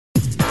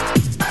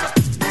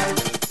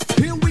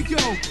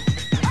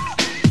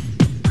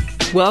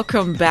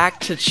Welcome back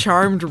to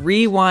Charmed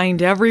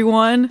Rewind,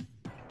 everyone.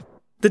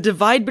 The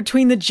divide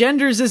between the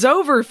genders is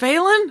over,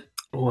 Phelan.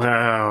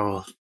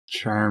 Wow,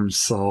 Charmed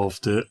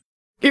solved it.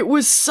 It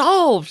was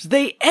solved.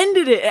 They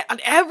ended it.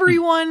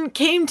 Everyone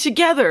came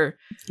together.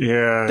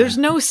 Yeah. There's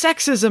no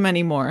sexism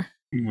anymore.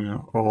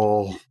 We'll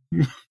all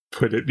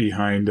put it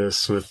behind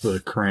us with the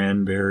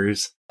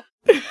cranberries.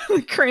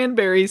 The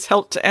cranberries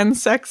helped to end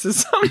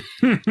sexism.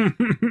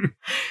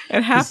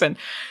 It happened.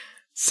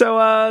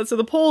 So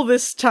the poll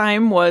this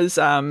time was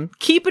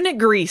keeping it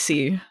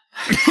greasy.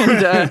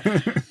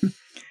 And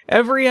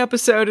every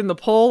episode in the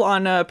poll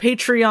on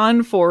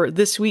Patreon for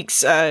this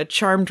week's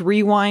Charmed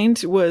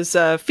Rewind was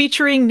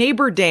featuring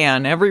Neighbor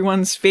Dan,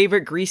 everyone's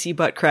favorite greasy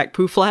butt crack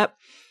poo flap.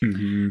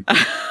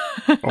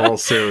 Mm-hmm.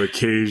 Also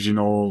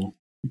occasional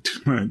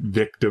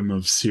victim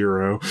of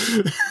Zero.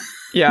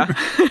 Yeah.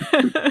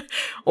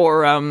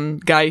 Or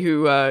guy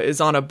who is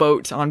on a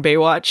boat on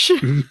Baywatch.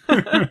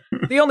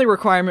 The only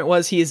requirement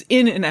was he is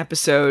in an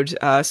episode,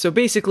 so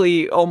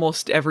basically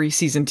almost every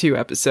season 2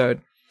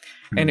 episode.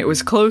 And it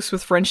was close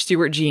with French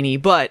Stewart Genie,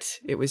 but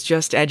it was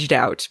just edged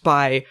out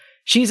by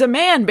 "She's a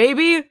man,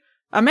 baby!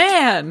 A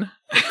man!"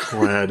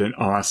 Glad an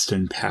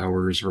Austin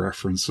Powers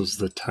reference was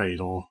the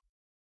title.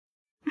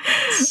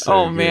 So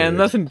oh man, good.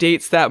 nothing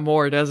dates that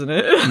more, doesn't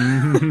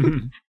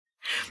it?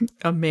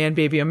 A man,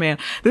 baby, a man.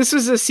 This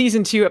was a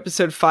season 2,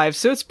 episode 5,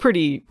 so it's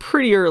pretty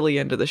early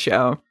into the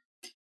show.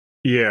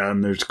 Yeah,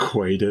 and there's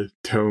quite a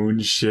tone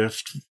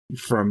shift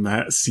from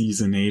that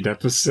season 8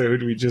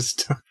 episode we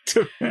just talked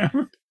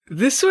about.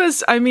 This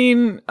was, I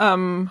mean,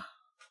 I'm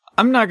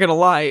not gonna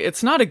lie,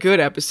 it's not a good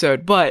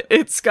episode, but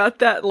it's got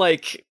that,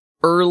 like,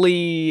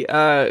 early,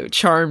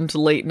 Charmed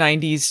late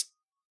 90s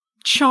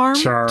charm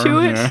to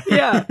it.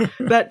 Yeah,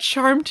 that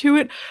charm to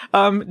it.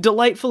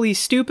 Delightfully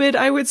stupid,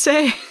 I would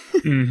say.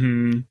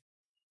 Mm-hmm.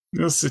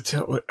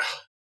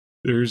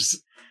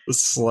 There's a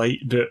slight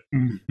bit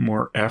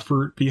more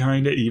effort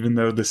behind it, even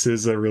though this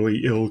is a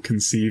really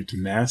ill-conceived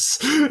mess.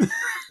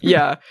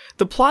 Yeah,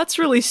 the plot's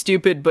really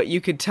stupid, but you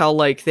could tell,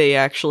 like, they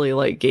actually,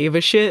 like, gave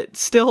a shit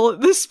still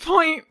at this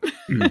point.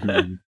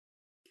 Mm-hmm.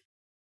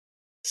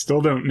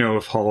 Still don't know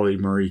if Holly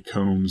Marie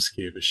Combs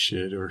gave a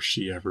shit or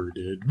she ever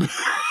did.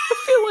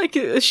 I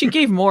feel like she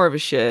gave more of a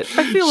shit.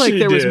 I feel like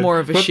there was more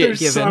of a shit given.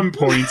 There's some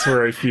points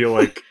where I feel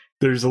like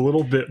there's a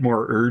little bit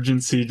more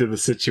urgency to the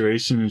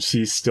situation and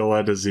she's still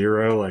at a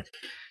 0. Like,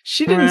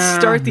 she didn't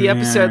start the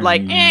episode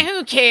like,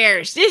 who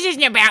cares? This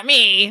isn't about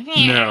me.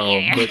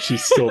 No, but she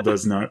still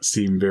does not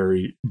seem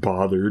very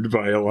bothered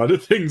by a lot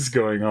of things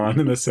going on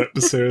in this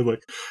episode.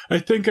 Like, I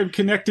think I'm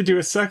connected to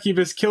a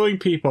succubus killing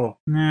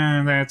people.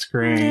 Nah, that's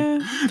great.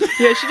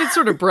 Yeah, she did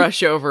sort of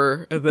brush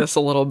over this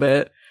a little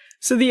bit.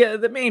 So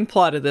the main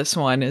plot of this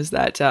one is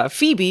that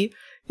Phoebe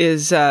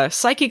is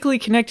psychically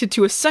connected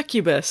to a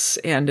succubus,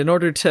 and in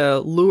order to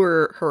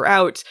lure her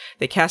out,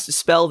 they cast a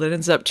spell that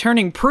ends up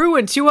turning Prue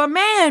into a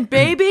man,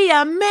 baby,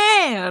 a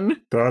man!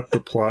 Thought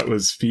the plot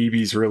was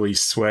Phoebe's really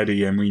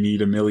sweaty and we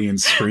need 1 million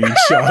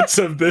screenshots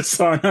of this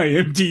on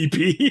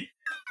IMDb.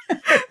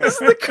 This is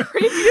the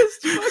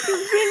creepiest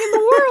fucking thing in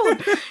the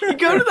world. You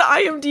go to the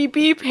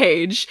IMDb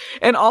page,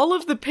 and all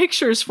of the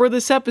pictures for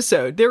this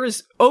episode, there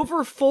is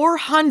over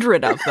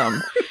 400 of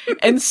them.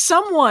 And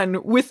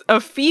someone with a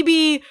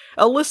Phoebe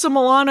Alyssa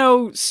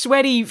Milano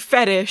sweaty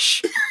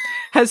fetish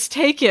has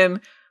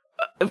taken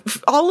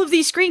all of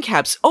these screen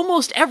caps,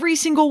 almost every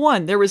single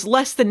one. There was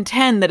less than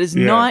 10 that is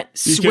not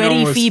sweaty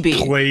you can Phoebe.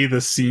 Play the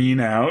scene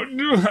out,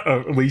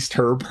 at least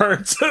her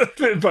parts of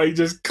it, by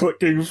just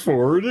clicking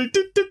forward.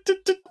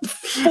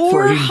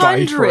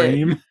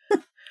 400.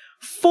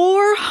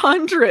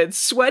 400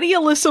 sweaty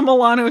Alyssa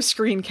Milano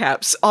screen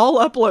caps, all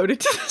uploaded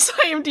to this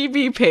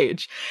IMDb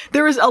page.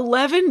 There is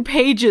 11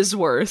 pages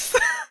worth.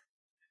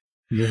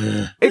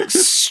 Yeah.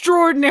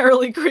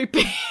 Extraordinarily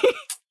creepy.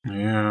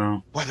 Yeah.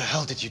 Why the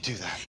hell did you do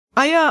that?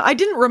 I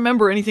didn't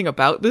remember anything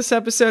about this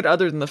episode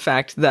other than the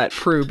fact that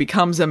Prue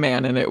becomes a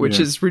man in it, which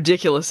is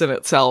ridiculous in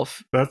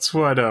itself. That's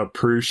what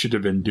Prue should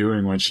have been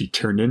doing when she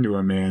turned into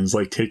a man, is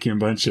like taking a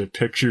bunch of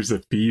pictures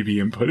of Phoebe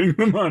and putting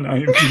them on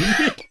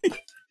IMDb.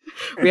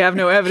 We have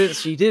no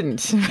evidence she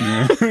didn't.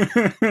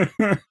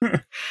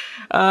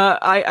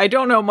 I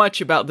don't know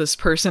much about this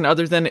person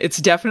other than it's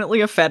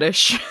definitely a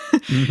fetish,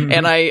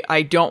 and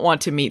I don't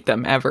want to meet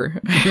them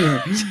ever.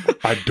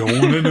 I don't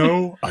want to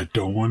know. I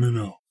don't want to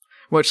know.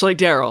 Much like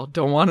Daryl,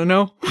 don't want to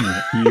know.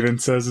 Yeah, he even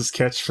says his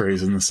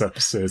catchphrase in this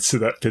episode, so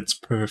that fits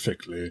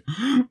perfectly.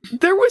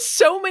 There was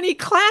so many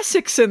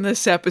classics in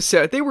this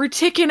episode. They were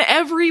ticking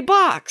every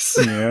box.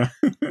 Yeah.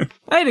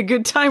 I had a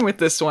good time with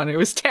this one. It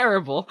was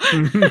terrible.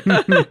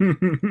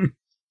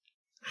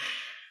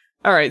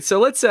 All right, so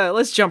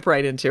let's jump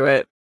right into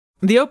it.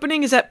 The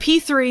opening is at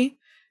P3. And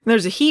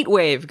there's a heat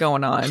wave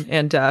going on,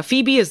 and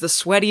Phoebe is the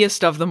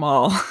sweatiest of them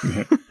all.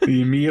 Yeah.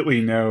 You immediately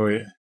know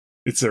it.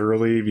 It's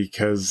early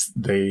because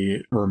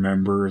they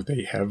remember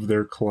they have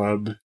their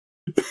club.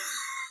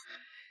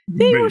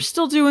 They were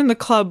still doing the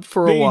club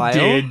for a while. They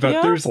did, but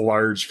yeah? there's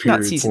large Not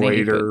periods season 8,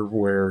 later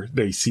where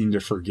they seem to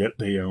forget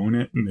they own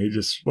it, and they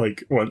just,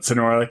 like, once in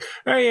a while, like,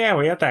 oh yeah,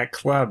 we have that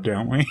club,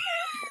 don't we?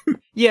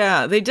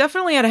 Yeah, they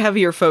definitely had a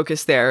heavier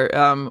focus there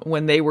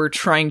when they were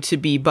trying to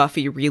be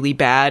Buffy really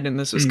bad, and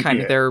this was kind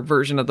of their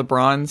version of the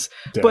Bronze.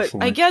 Definitely.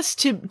 But I guess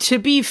to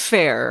be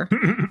fair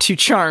to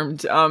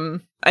Charmed,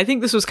 I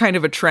think this was kind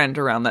of a trend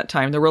around that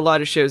time. There were a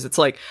lot of shows it's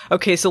like,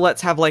 okay, so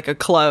let's have like a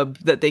club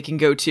that they can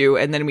go to,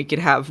 and then we could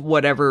have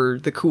whatever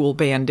the cool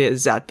band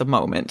is at the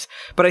moment.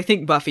 But I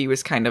think Buffy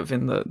was kind of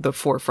in the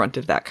forefront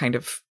of that kind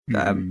of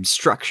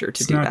structure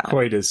to do that. It's not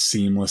quite as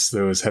seamless,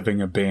 though, as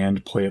having a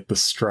band play at the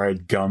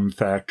Stride Gum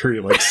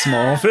Factory like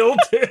Smallville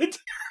did.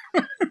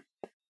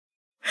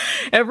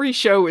 Every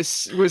show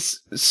was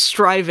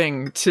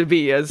striving to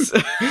be as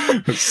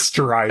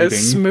striding,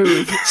 as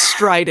smooth,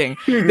 striding.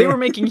 They were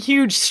making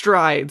huge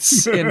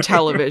strides in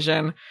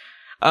television.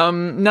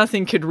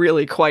 Nothing could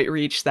really quite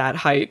reach that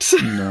height.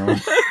 No.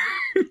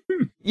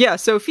 Yeah,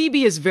 so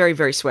Phoebe is very,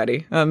 very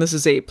sweaty. This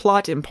is a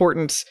plot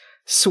important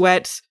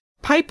sweat.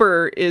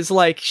 Piper is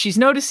like, she's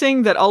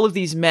noticing that all of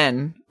these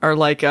men are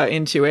like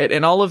into it,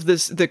 and all of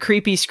the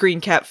creepy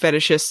screen cap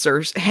fetishists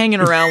are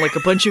hanging around like a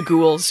bunch of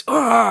ghouls,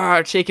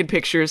 taking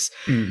pictures.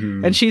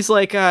 Mm-hmm. And she's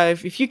like,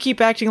 if you keep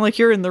acting like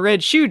you're in the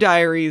Red Shoe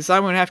Diaries,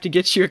 I'm gonna have to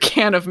get you a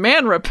can of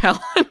man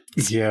repellent.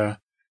 Yeah.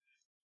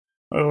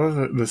 I love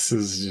that this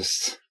is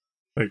just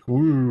like,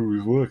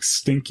 woo, look,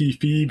 stinky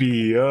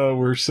Phoebe. Oh,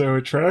 we're so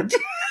attracted.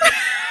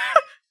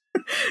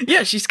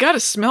 Yeah, she's got to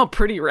smell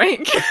pretty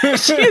rank.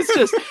 She is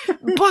just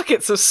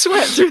buckets of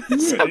sweat through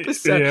this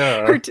episode.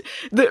 Yeah.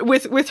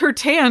 With her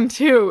tan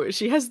too.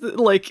 She has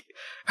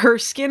her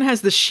skin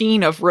has the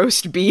sheen of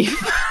roast beef.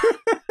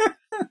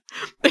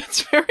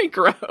 It's very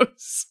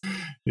gross.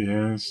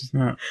 Yeah, she's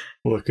not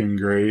looking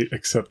great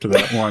except to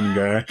that one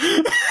guy.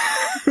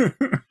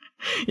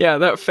 Yeah,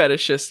 that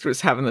fetishist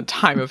was having the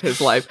time of his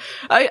life.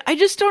 I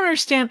just don't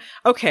understand.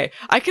 Okay,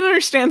 I can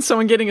understand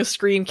someone getting a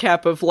screen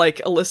cap of like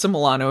Alyssa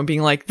Milano and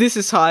being like, this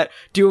is hot,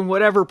 doing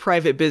whatever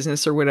private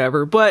business or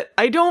whatever. But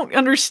I don't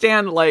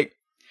understand, like,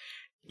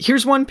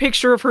 here's one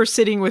picture of her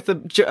sitting with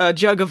a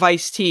jug of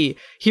iced tea.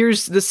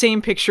 Here's the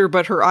same picture,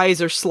 but her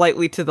eyes are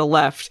slightly to the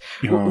left.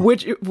 Yeah.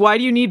 Why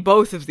do you need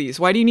both of these?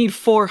 Why do you need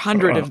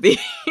 400 of these?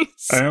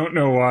 I don't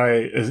know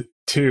why,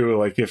 too,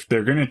 like, if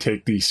they're going to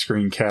take these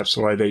screen caps,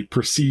 why they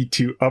proceed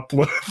to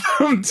upload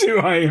them to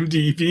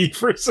IMDb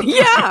for some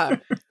Yeah!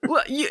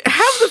 Well, you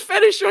have the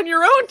fetish on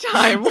your own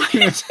time. Why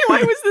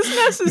was this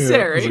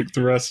necessary? Yeah, like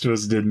the rest of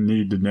us didn't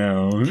need to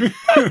know.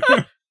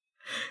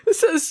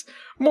 This is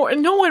more.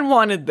 No one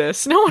wanted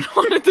this. No one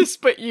wanted this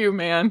but you,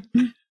 man.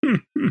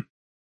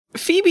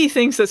 Phoebe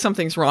thinks that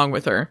something's wrong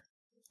with her.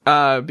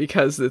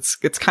 Because it's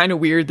kind of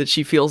weird that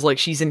she feels like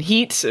she's in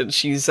heat and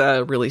she's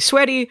really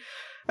sweaty.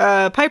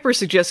 Piper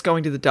suggests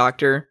going to the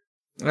doctor,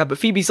 but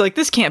Phoebe's like,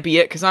 this can't be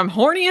it because I'm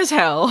horny as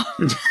hell.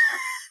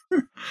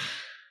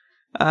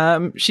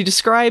 She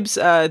describes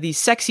these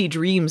sexy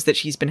dreams that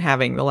she's been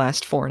having the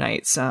last 4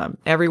 nights.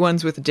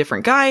 Everyone's with a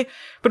different guy,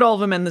 but all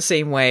of them end the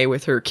same way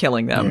with her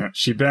killing them. Yeah,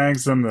 she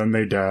bangs them, then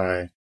they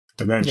die.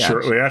 And then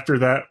shortly after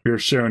that, we're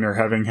shown her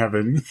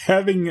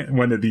having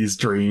one of these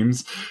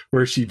dreams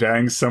where she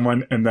bangs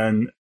someone and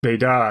then they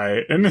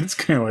die. And it's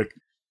kind of like,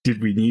 did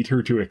we need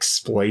her to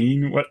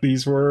explain what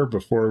these were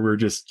before we're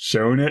just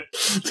shown it?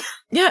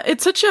 Yeah,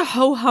 it's such a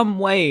ho-hum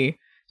way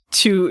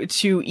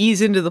to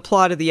ease into the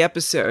plot of the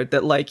episode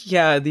that, like,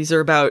 yeah, these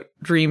are about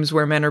dreams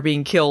where men are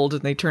being killed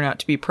and they turn out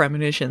to be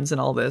premonitions and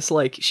all this.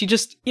 Like, she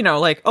just,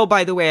 like, oh,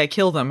 by the way, I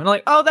kill them. And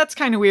like, oh, that's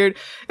kind of weird.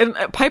 And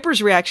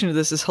Piper's reaction to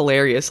this is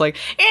hilarious. Like,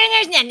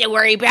 there's nothing to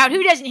worry about.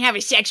 Who doesn't have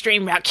a sex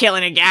dream about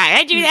killing a guy?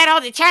 I do that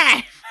all the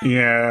time.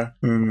 Yeah,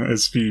 and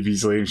as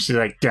Phoebe's leaving, she's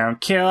like,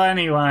 don't kill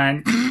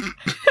anyone.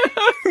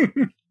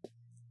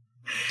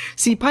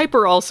 See,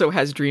 Piper also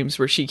has dreams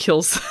where she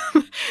kills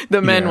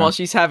the men while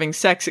she's having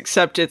sex,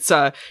 except it's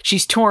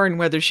she's torn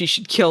whether she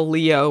should kill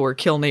Leo or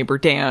kill neighbor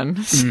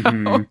Dan. So.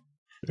 Mm-hmm.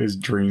 There's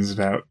dreams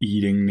about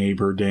eating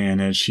neighbor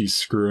Dan as she's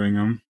screwing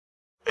him.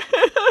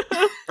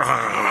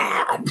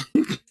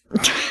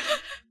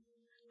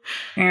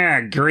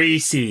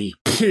 Greasy.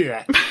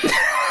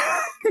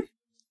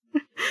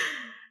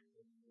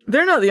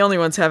 They're not the only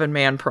ones having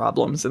man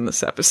problems in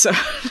this episode.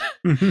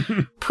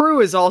 Prue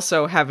is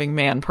also having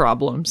man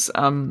problems.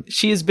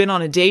 She has been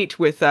on a date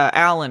with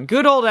Alan.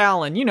 Good old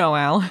Alan. You know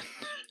Alan.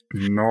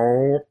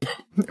 Nope.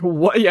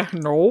 What? Yeah,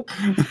 nope.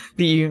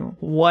 The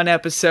one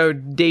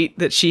episode date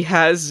that she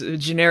has, a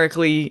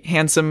generically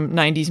handsome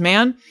 90s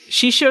man.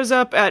 She shows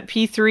up at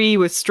P3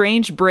 with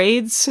strange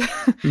braids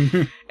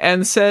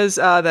and says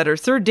that her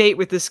third date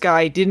with this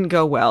guy didn't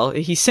go well.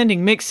 He's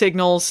sending mixed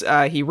signals.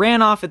 He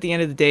ran off at the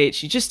end of the date.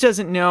 She just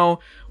doesn't know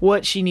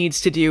what she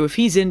needs to do, if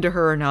he's into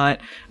her or not.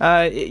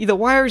 The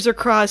wires are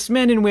crossed.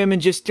 Men and women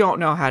just don't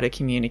know how to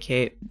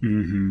communicate.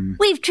 Mm-hmm.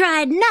 We've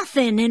tried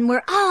nothing and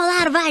we're all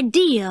out of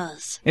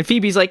ideas. And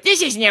Phoebe's like,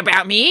 this isn't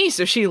about me.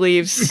 So she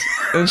leaves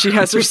and she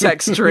has her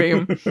sex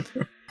dream.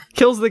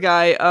 kills the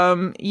guy.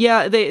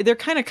 Yeah, they're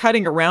kind of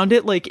cutting around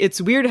it. Like,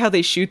 it's weird how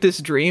they shoot this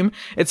dream.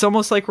 It's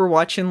almost like we're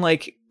watching,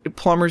 like,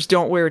 Plumbers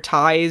Don't Wear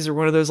Ties or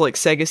one of those, like,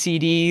 Sega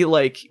CD,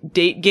 like,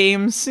 date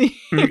games.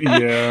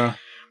 Yeah.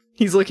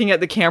 He's looking at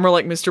the camera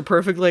like Mr.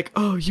 Perfect, like,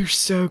 oh, you're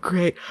so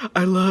great.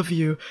 I love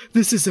you.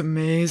 This is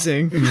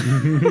amazing.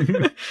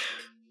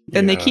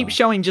 And they keep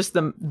showing just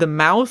the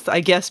mouth, I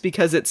guess,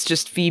 because it's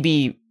just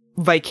Phoebe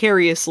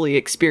vicariously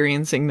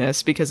experiencing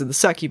this because of the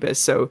succubus,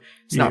 so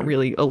it's not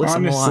really Alyssa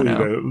Milano.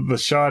 Honestly, the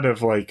shot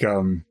of, like,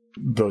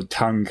 the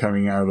tongue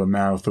coming out of the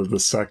mouth of the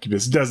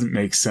succubus doesn't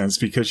make sense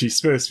because she's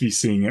supposed to be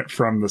seeing it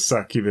from the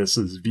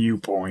succubus's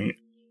viewpoint.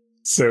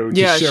 So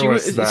to show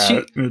us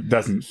that, it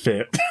doesn't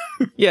fit.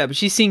 Yeah, but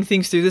she's seeing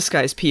things through this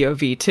guy's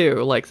POV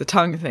too, like the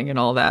tongue thing and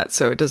all that,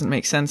 so it doesn't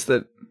make sense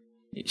that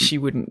she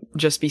wouldn't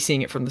just be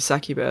seeing it from the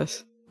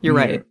succubus. You're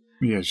right.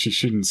 Yeah, she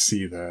shouldn't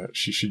see that.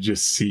 She should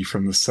just see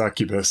from the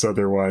succubus,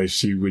 otherwise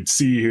she would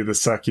see who the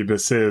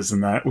succubus is,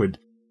 and that would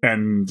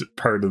end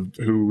part of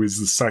who is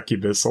the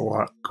succubus a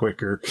lot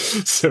quicker.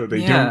 So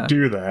they don't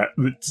do that.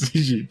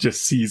 She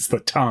just sees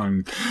the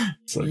tongue.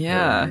 It's like,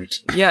 right.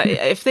 Yeah,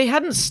 if they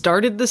hadn't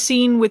started the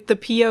scene with the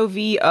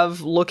POV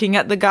of looking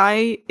at the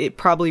guy, it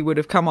probably would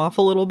have come off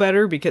a little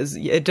better, because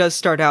it does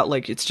start out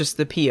like it's just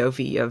the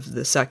POV of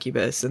the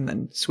succubus and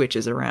then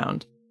switches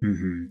around.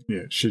 Mm-hmm. Yeah,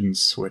 it shouldn't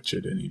switch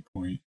at any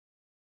point.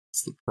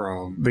 That's the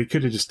problem. They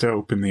could have just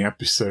opened the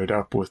episode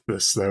up with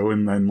this, though,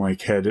 and then,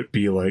 like, had it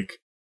be, like,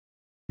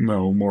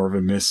 more of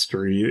a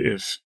mystery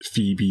if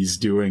Phoebe's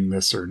doing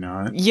this or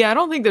not. Yeah, I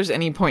don't think there's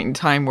any point in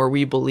time where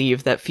we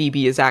believe that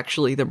Phoebe is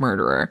actually the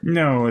murderer.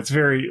 No, it's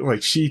very,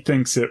 like, she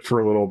thinks it for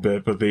a little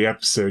bit, but the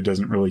episode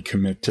doesn't really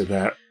commit to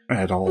that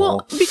at all.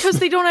 Well, because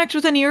they don't act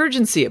with any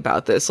urgency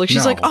about this. Like,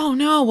 she's like, oh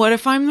no, what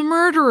if I'm the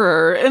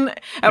murderer? And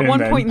at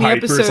one point in the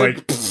episode...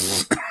 like,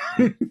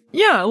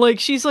 yeah, like,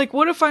 she's like,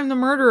 what if I'm the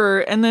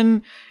murderer? And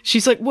then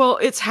she's like, well,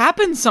 it's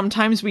happened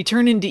sometimes we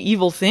turn into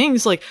evil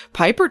things. Like,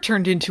 Piper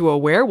turned into a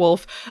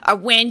werewolf.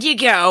 When'd you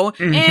go?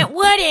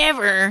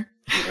 Whatever.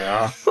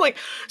 Yeah. Like,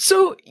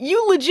 so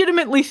you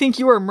legitimately think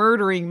you are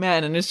murdering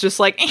men, and it's just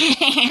like,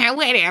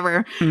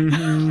 whatever.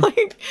 Mm-hmm.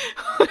 Like,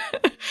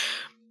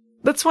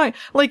 that's why,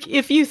 like,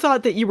 if you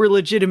thought that you were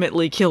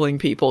legitimately killing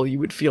people, you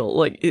would feel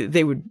like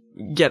they would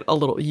get a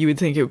little, you would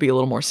think it would be a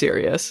little more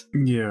serious.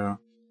 Yeah.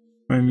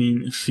 I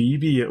mean,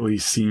 Phoebe at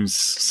least seems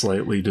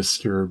slightly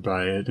disturbed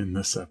by it in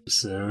this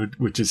episode,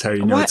 which is how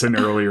you know it's an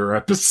earlier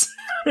episode.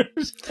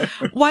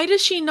 Why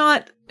does she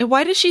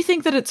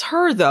think that it's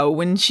her, though,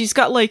 when she's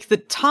got, like, the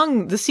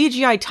tongue, the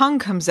CGI tongue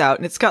comes out,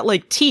 and it's got,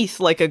 like, teeth,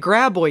 like a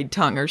graboid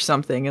tongue or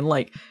something, and,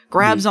 like,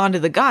 grabs onto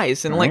the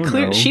guys, and, like,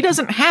 clearly she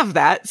doesn't have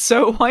that,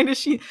 so why does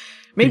she...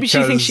 Maybe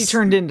she thinks she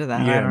turned into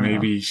that. Yeah,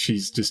 maybe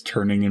she's just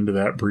turning into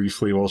that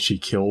briefly while she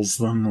kills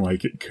them,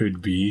 like it could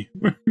be.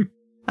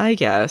 I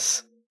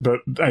guess.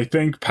 But I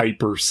think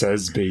Piper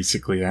says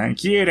basically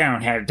that. You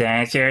don't have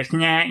that, so it's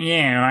not you.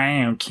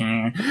 I don't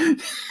care.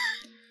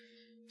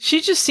 She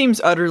just seems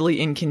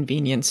utterly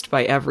inconvenienced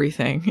by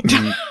everything.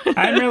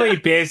 I'm really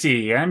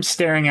busy. I'm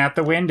staring out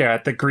the window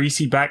at the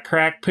greasy butt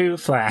crack poo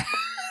flat.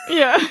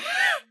 Yeah.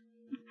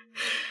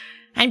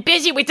 I'm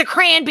busy with the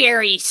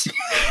cranberries.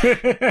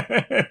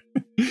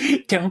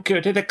 Don't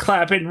go to the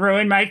club and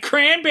ruin my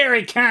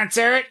cranberry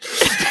concert.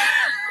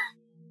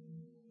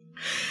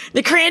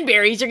 The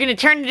cranberries are going to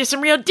turn into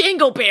some real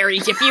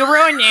dingleberries if you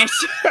ruin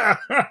this.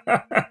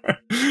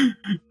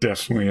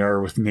 Definitely are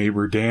with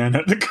Neighbor Dan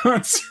at the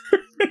concert.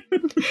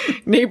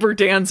 Neighbor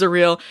Dan's a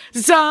real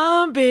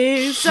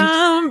zombie.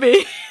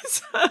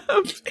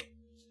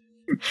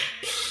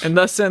 And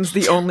thus ends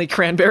the only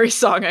cranberry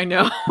song I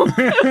know.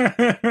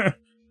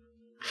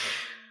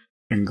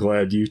 I'm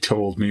glad you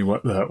told me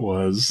what that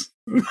was.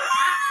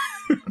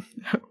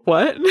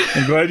 What?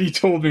 I'm glad you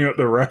told me what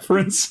the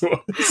reference was.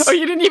 Oh,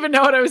 you didn't even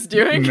know what I was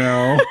doing?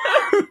 No.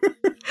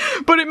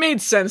 But it made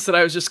sense that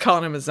I was just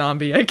calling him a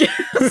zombie, I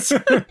guess.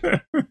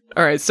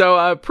 All right,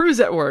 so Prue's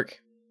at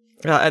work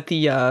at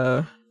the,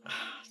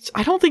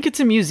 I don't think it's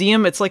a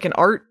museum. It's like an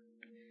art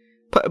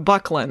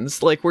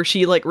Bucklands, like where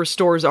she like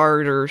restores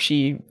art, or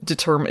she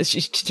determines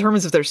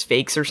if there's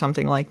fakes or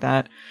something like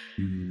that.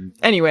 Mm-hmm.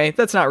 Anyway,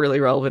 that's not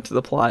really relevant to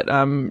the plot.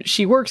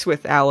 She works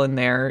with Alan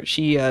there.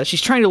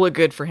 She's trying to look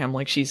good for him,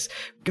 like she's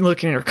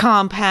looking at her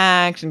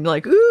compact and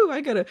like, ooh,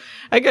 I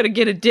gotta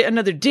get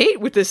another date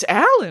with this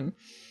Alan.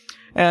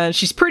 And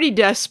she's pretty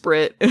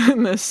desperate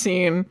in this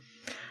scene.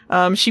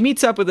 She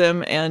meets up with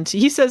him, and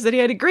he says that he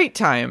had a great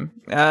time.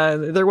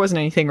 There wasn't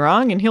anything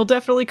wrong, and he'll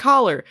definitely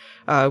call her,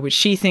 which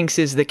she thinks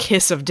is the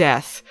kiss of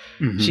death.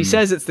 Mm-hmm. She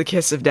says it's the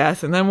kiss of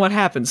death, and then what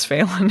happens,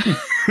 Phelan?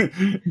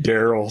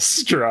 Daryl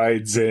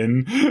strides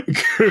in.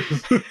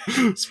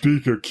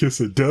 Speak of kiss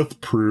of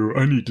death, Prue,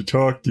 I need to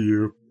talk to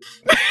you.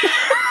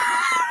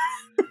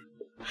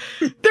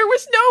 There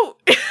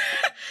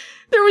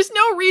was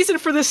no reason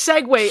for this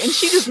segue, and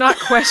she does not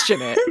question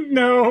it.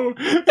 No.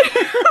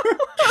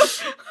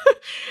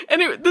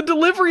 And the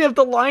delivery of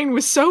the line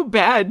was so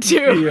bad,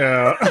 too.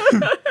 Yeah.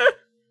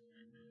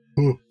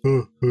 I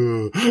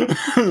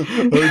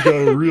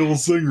got a real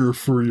zinger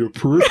for you,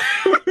 Prue.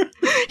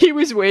 he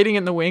was waiting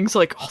in the wings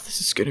like, oh,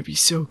 this is gonna be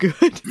so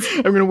good.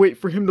 I'm gonna wait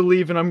for him to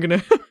leave and I'm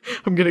gonna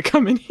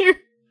come in here.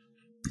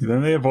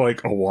 Then they have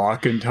like a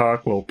walk and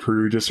talk while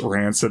Prue just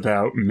rants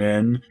about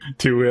men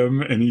to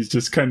him, and he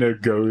just kind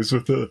of goes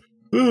with the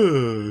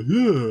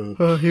yeah.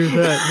 Oh, hear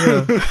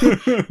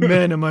that, yeah.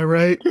 Men, am I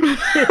right?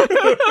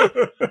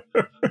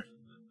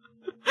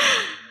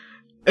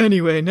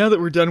 Anyway, now that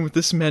we're done with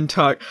this men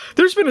talk,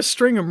 there's been a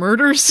string of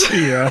murders.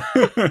 Yeah.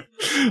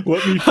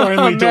 Let me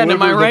finally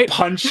deliver the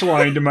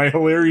punchline to my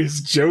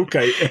hilarious joke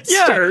I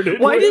started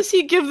Why with. does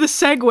he give the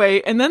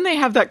segue, and then they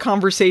have that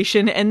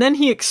conversation, and then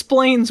he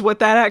explains what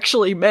that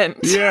actually meant?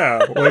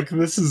 Yeah, like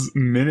this is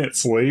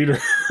minutes later.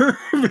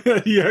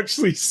 He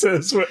actually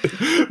says what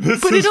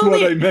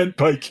I meant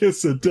by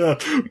kiss of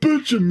death.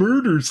 Bunch of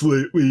murders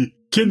lately.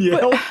 Can you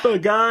help the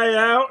guy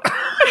out?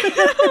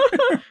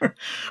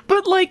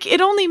 But, like,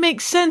 it only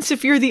makes sense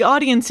if you're the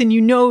audience and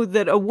you know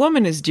that a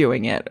woman is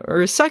doing it,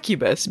 or a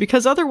succubus,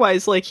 because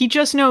otherwise, like, he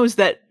just knows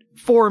that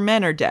 4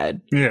 men are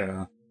dead.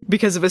 Yeah.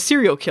 Because of a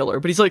serial killer.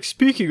 But he's like,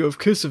 speaking of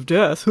kiss of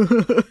death.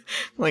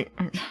 Like...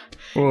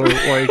 Well,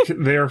 like,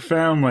 they're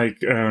found,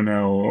 like, I don't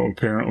know,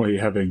 apparently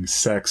having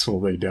sex while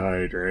they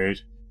died, right?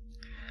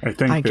 I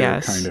think they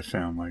were kind of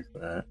found like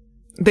that.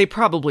 They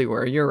probably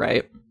were, you're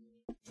right.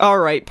 All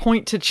right,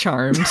 point to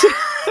Charmed.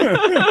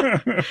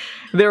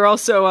 They're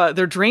also,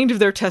 they're drained of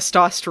their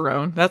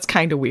testosterone. That's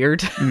kind of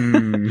weird.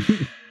 And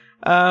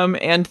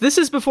this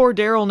is before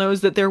Daryl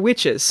knows that they're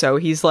witches. So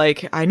he's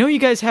like, I know you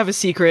guys have a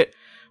secret,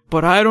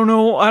 but I don't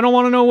know. I don't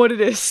want to know what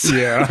it is.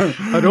 Yeah.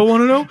 I don't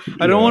want to know.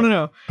 I don't want to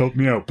know. Help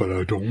me out, but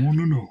I don't want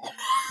to know.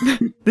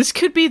 This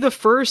could be the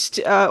first,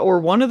 or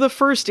one of the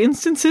first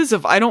instances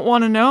of I don't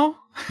want to know.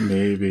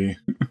 Maybe.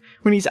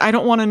 When he's I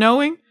don't want to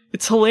knowing.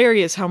 It's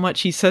hilarious how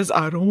much he says,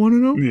 I don't want to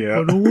know.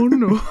 Yeah. I don't want to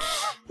know.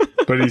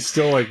 But he's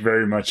still, like,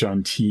 very much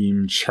on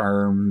Team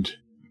Charmed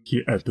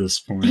at this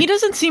point. He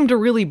doesn't seem to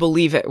really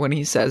believe it when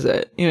he says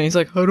it. You know, he's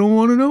like, I don't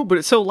want to know. But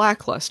it's so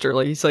lackluster.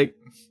 Like, he's like,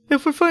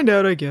 if we find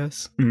out, I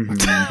guess.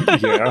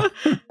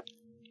 Mm-hmm.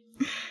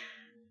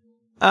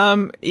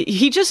 Yeah.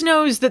 He just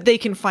knows that they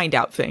can find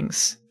out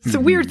things. So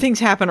weird things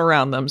happen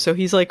around them. So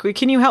he's like,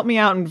 can you help me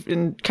out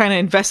and kind of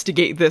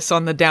investigate this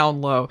on the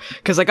down low?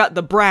 Because I got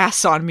the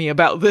brass on me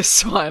about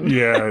this one.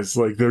 Yeah, it's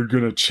like they're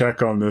going to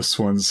check on this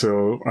one.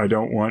 So I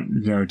don't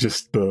want,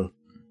 just the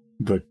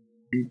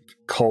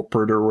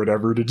culprit or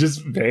whatever to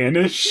just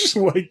vanish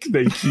like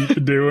they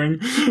keep doing.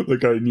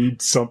 Like, I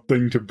need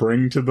something to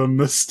bring to them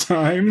this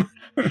time.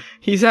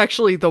 He's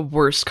actually the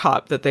worst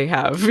cop that they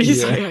have.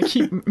 He's like, I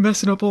keep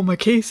messing up all my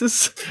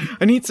cases.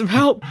 I need some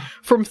help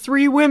from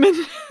 3 women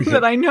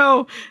that I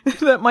know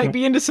that might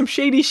be into some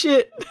shady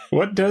shit.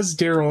 What does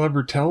Daryl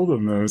ever tell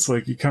them, though? It's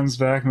like he comes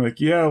back and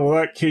like, yeah,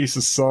 well, that case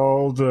is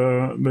solved.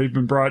 They've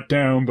been brought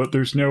down, but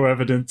there's no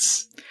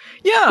evidence.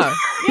 Yeah,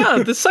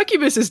 the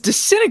succubus is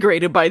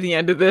disintegrated by the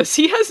end of this.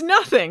 He has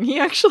nothing.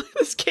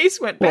 This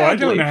case went badly. Well, I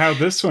don't know how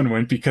this one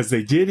went because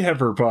they did have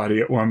her body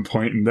at one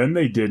point and then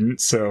they didn't,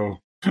 so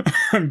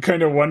I'm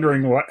kind of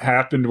wondering what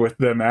happened with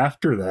them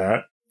after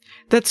that.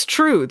 That's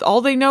true.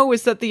 All they know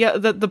is that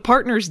the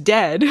partner's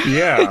dead.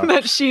 Yeah.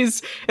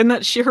 and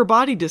that her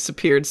body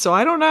disappeared, so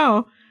I don't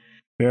know.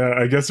 Yeah,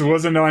 I guess it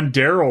wasn't on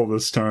Daryl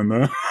this time,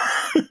 though.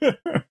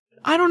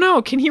 I don't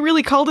know. Can he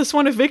really call this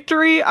one a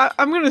victory?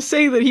 I'm going to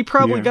say that he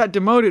probably got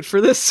demoted for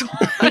this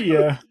one.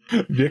 Yeah.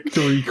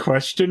 Victory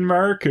question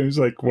mark? It was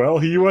like, well,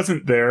 he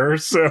wasn't there,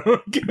 so I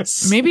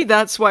guess. Maybe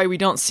that's why we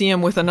don't see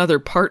him with another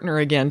partner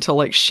again till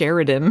like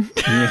Sheridan.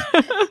 Yeah.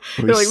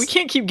 They're like, we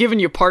can't keep giving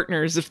you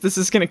partners if this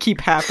is going to keep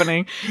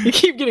happening. You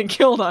keep getting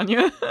killed on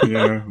you.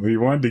 Yeah, we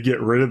wanted to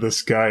get rid of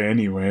this guy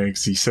anyway,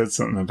 because he said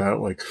something about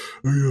like,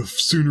 the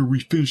sooner we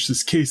finish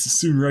this case, the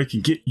sooner I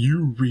can get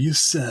you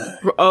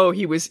reassigned. Oh,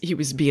 he was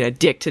being a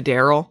dick to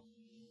Daryl?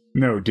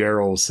 No,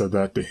 Daryl said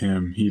that to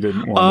him. He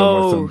didn't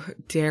want him with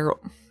him. Daryl.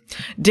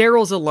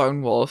 Daryl's a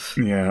lone wolf.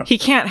 Yeah. He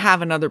can't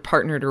have another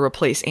partner to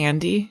replace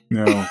Andy.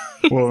 No.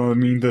 Well, I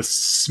mean, the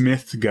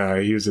Smith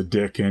guy, he was a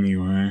dick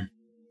anyway.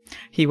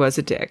 He was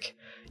a dick.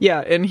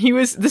 Yeah, and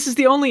this is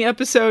the only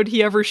episode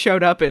he ever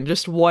showed up in,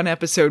 just one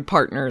episode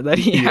partner that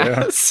he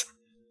has.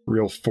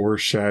 Real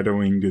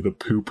foreshadowing to the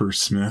Pooper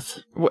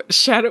Smith. What,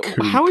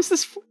 how is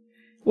this?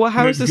 Well,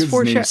 how is this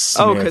foreshadowing?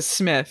 Oh, because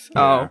Smith.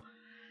 Yeah.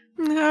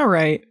 Oh. All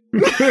right.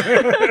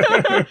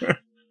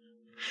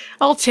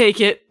 I'll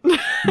take it.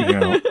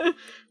 Yeah.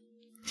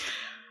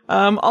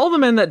 All the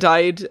men that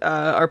died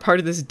are part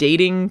of this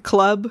dating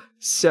club,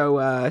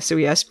 so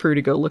we asked Prue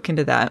to go look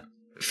into that.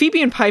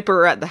 Phoebe and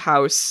Piper are at the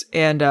house,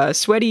 and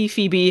sweaty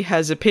Phoebe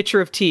has a pitcher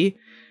of tea,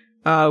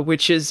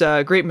 which is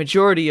a great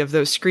majority of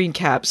those screen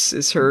caps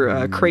is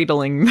her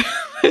cradling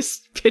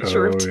this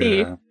pitcher of tea.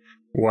 Yeah.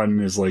 One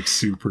is like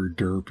super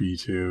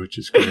derpy too, which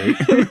is great.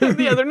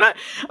 The other not.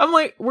 I'm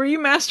like, were you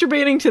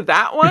masturbating to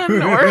that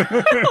one, or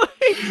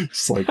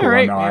it's like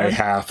one eye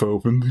half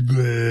open?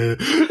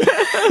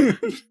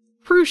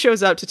 Prue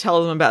shows up to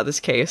tell them about this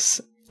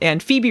case,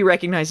 And Phoebe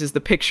recognizes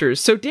the pictures.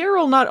 So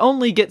Daryl not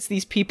only gets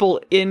these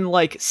people in,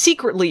 like,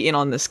 secretly in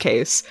on this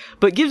case,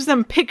 but gives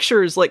them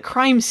pictures, like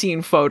crime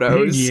scene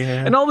photos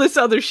and all this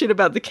other shit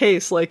about the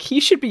case. Like, he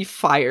should be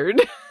fired.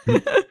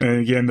 And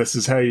again, this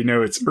is how you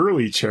know it's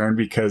early Charmed,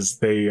 because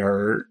they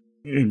are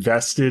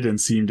invested and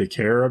seem to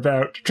care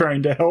about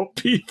trying to help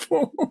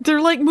people.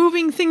 They're like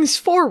moving things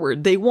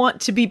forward. They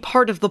want to be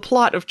part of the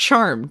plot of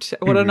Charmed.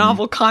 What a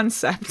novel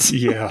concept.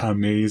 Yeah,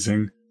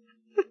 amazing.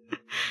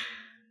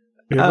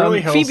 It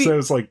really helps Phoebe,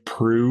 those like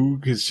Prue,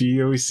 because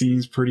she always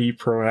seems pretty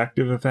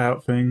proactive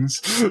about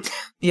things.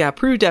 Yeah,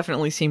 Prue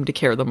definitely seemed to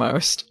care the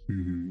most.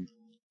 Mm-hmm.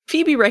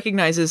 Phoebe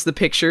recognizes the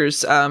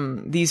pictures.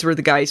 These were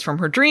the guys from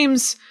her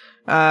dreams.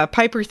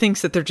 Piper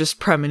thinks that they're just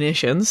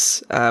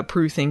premonitions.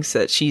 Prue thinks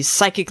that she's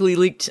psychically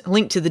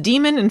linked to the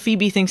demon, and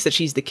Phoebe thinks that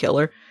she's the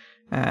killer.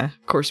 Of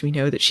course, we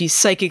know that she's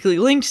psychically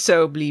linked,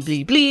 so blee,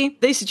 blee, blee.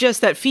 They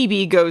suggest that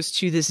Phoebe goes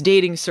to this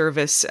dating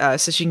service so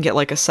she can get,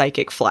 like, a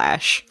psychic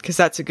flash, because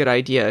that's a good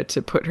idea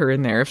to put her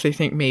in there if they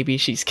think maybe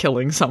she's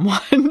killing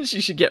someone.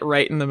 She should get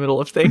right in the middle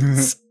of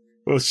things.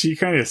 Well, she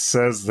kind of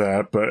says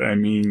that, but, I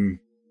mean,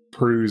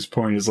 Prue's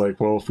point is like,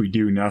 well, if we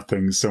do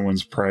nothing,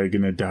 someone's probably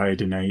gonna die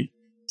tonight,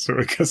 so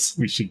I guess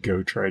we should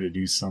go try to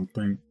do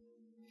something.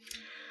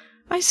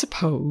 I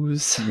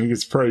suppose. I think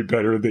it's probably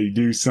better they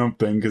do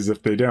something, because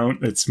if they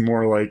don't, it's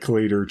more like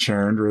later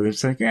Charmed, where they're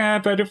just like,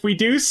 but if we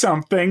do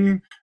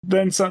something,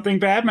 then something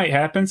bad might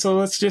happen, so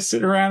let's just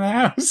sit around the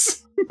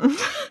house.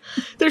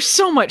 There's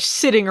so much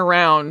sitting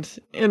around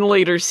in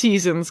later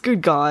seasons,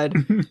 good God.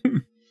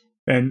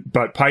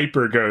 But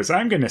Piper goes,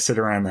 I'm going to sit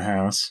around the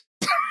house.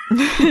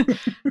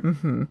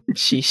 Mm-hmm.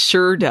 She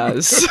sure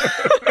does.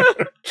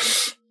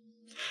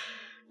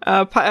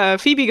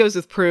 Phoebe goes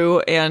with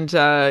Prue, and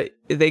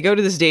they go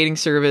to this dating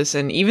service,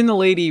 and even the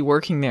lady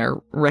working there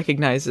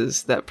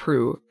recognizes that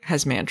Prue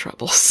has man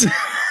troubles.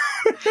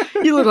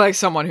 You look like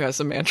someone who has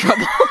some man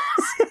troubles.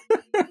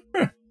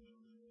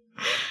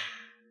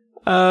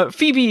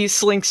 Phoebe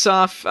slinks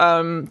off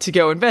to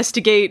go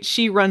investigate.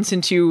 She runs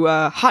into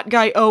hot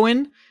guy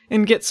Owen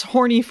and gets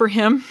horny for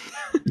him.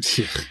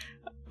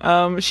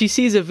 She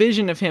sees a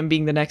vision of him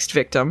being the next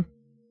victim.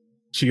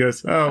 She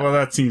goes, oh, well,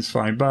 that seems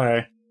fine.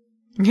 Bye.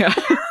 Yeah.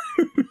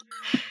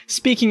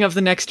 Speaking of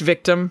the next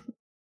victim,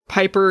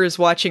 Piper is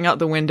watching out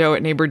the window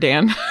at neighbor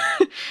Dan,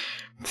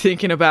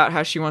 thinking about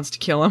how she wants to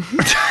kill him.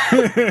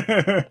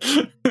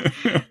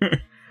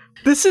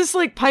 This is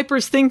like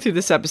Piper's thing through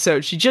this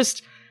episode. She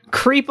just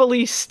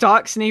creepily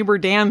stalks neighbor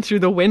Dan through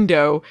the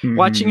window,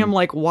 watching him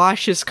like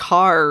wash his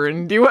car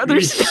and do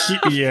other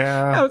stuff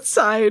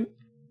outside.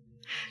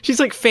 She's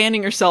like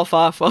fanning herself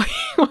off while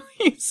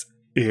he's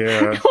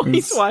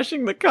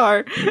washing the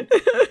car.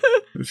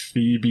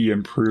 Phoebe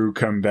and Prue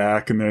come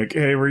back and they're like,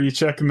 hey, were you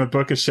checking the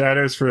Book of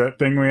Shadows for that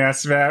thing we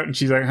asked about? And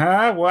she's like,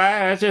 huh? What?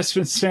 I just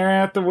been staring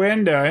out the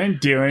window. I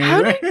didn't do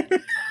anything.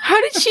 How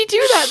did she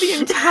do that the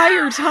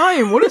entire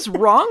time? What is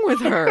wrong with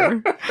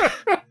her?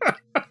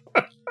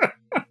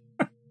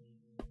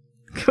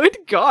 Good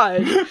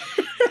God.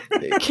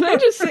 Can I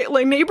just say,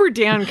 like, neighbor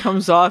Dan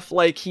comes off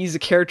like he's a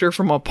character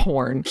from a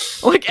porn.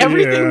 Like,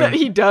 everything that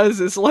he does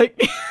is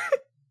like...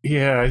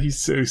 Yeah, he's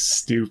so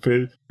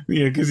stupid.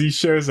 Yeah, because he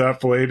shows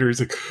up later. He's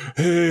like,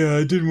 hey,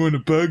 I didn't want to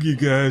bug you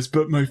guys,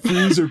 but my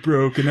freezer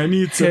broke and I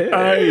need some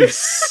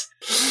ice.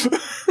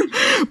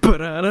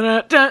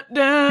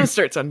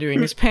 Starts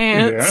undoing his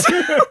pants.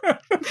 Yeah.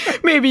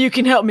 Maybe you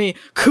can help me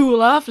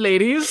cool off,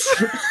 ladies.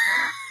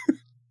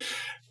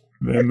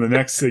 Then the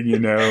next thing you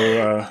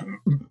know,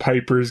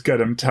 Piper's got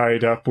him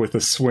tied up with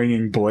a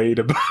swinging blade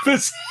above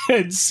his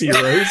head,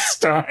 Zero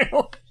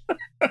style.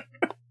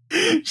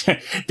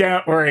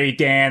 Don't worry,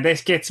 Dan.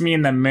 This gets me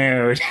in the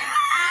mood.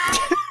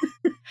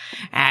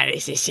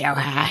 This is so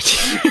hot.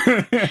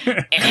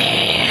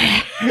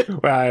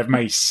 Well, if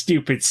my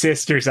stupid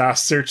sister's off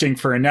searching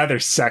for another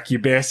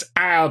succubus,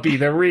 I'll be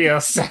the real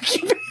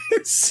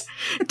succubus.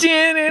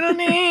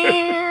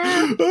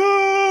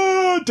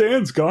 Oh,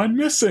 Dan's gone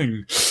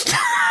missing.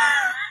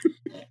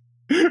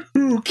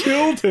 Who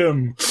killed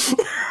him?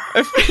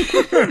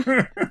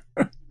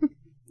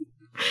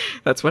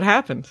 That's what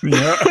happened.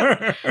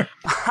 Yeah.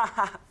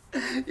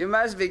 You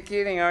must be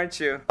kidding, aren't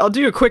you? I'll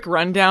do a quick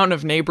rundown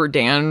of Neighbor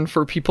Dan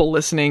for people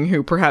listening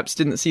who perhaps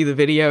didn't see the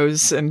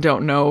videos and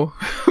don't know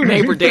who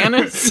Neighbor Dan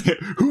is.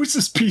 Who's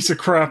this piece of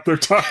crap they're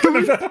talking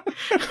about?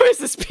 Who is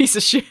this piece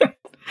of shit?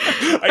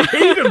 I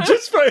hate him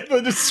just by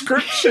the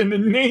description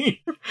and name.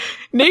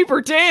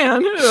 Neighbor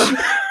Dan.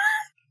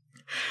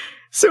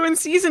 So in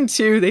season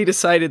 2, they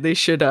decided they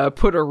should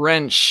put a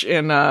wrench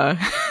in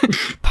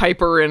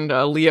Piper and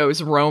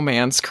Leo's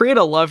romance, create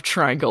a love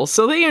triangle.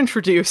 So they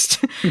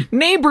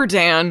neighbor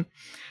Dan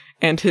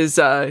and his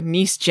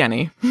niece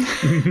Jenny.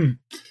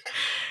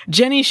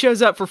 Jenny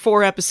shows up for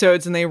 4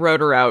 episodes and they wrote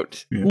her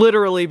out,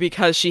 literally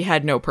because she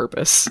had no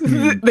purpose.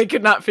 They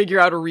could not figure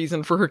out a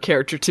reason for her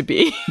character to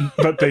be.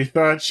 But they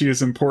thought she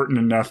was important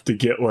enough to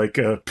get like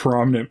a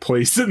prominent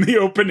place in the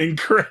opening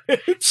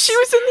credits. She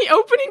was in the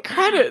opening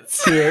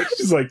credits. Yeah,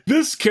 she's like,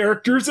 this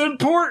character's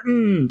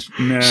important.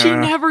 Nah. She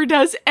never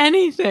does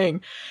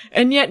anything.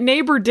 And yet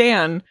Neighbor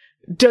Dan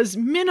does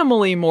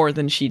minimally more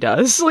than she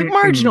does, like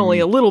marginally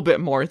a little bit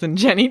more than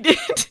Jenny did.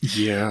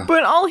 Yeah.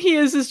 But all he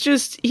is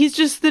he's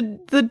just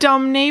the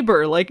dumb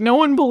neighbor. Like, no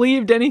one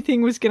believed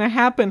anything was going to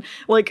happen.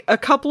 Like, a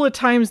couple of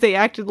times they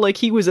acted like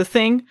he was a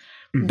thing.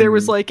 There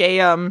was like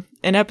an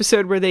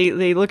episode where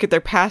they look at their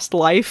past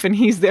life and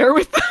he's there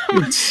with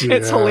them.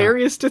 It's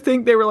hilarious to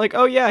think they were like,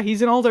 oh yeah,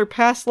 he's in all their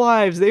past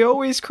lives. They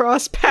always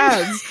cross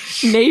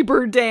paths.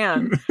 Neighbor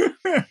Dan.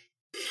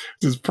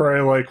 This is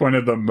probably like one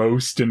of the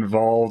most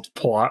involved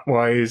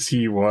plot-wise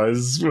he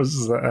was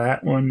that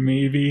one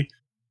maybe?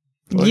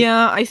 Like,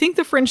 yeah, I think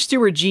the French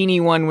Steward Genie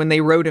one, when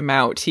they wrote him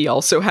out, he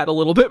also had a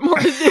little bit more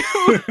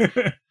to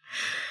do.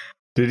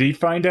 Did he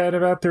find out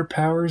about their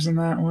powers in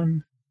that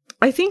one?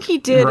 I think he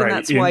did, and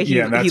that's why he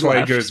left. That's why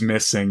he goes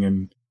missing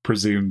and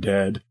presumed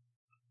dead.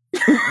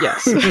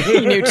 Yes,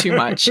 he knew too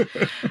much.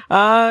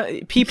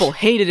 People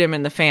hated him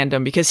in the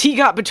fandom because he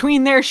got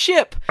between their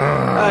ship,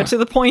 to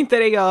the point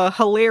that a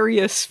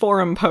hilarious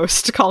forum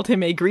post called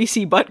him a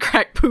greasy butt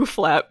crack poo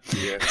flap,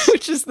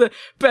 which is the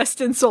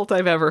best insult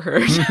I've ever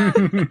heard.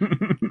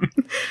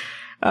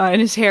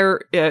 And his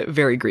hair,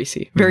 very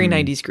greasy, very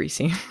 90s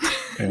greasy.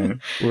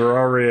 And we're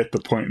already at the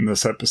point in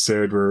this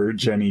episode where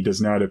Jenny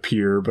does not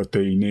appear, but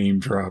they name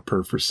drop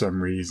her for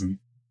some reason.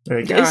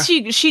 Like, is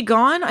she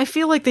gone? I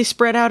feel like they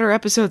spread out her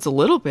episodes a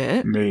little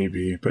bit.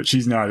 Maybe, but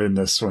she's not in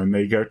this one.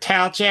 They go,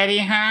 tell Jenny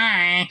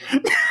hi.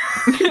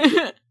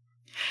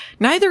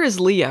 Neither is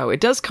Leo. It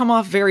does come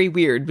off very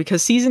weird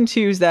because season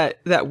 2's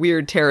that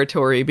weird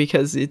territory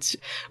because it's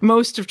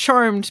most of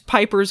Charmed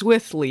Piper's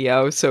with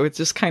Leo, so it's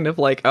just kind of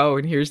like, oh,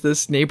 and here's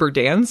this Neighbor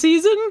Dan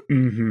season?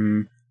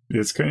 Mm-hmm.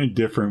 It's kind of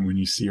different when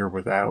you see her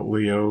without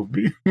Leo,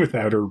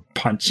 without her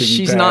punching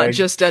She's bag. not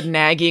just a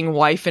nagging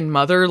wife and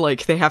mother,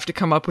 like they have to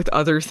come up with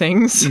other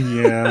things.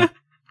 Yeah.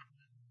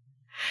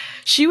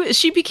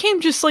 She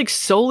became just like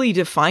solely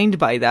defined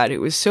by that. It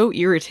was so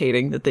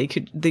irritating that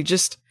they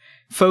just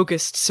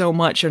focused so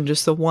much on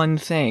just the one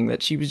thing,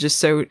 that she was just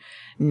so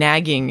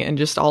nagging and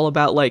just all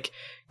about like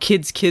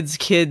kids,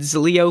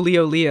 Leo.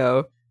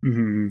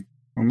 Mm-hmm.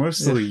 Well,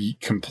 mostly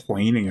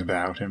complaining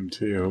about him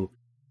too.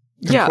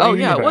 Yeah, oh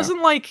yeah,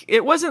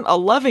 it wasn't a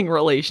loving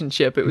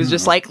relationship. It was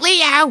just like,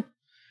 Leo,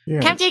 yeah.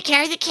 come take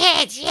care of the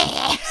kids.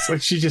 Yeah. It's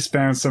like she just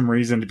found some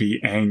reason to be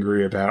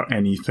angry about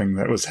anything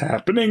that was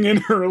happening in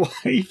her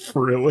life,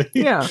 really.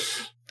 Yeah.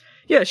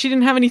 Yeah, she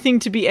didn't have anything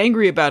to be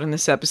angry about in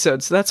this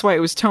episode, so that's why it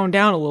was toned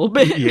down a little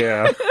bit.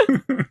 Yeah.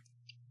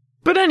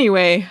 But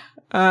anyway,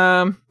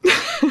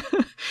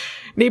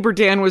 Neighbor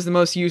Dan was the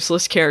most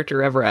useless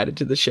character ever added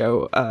to the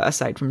show,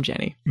 aside from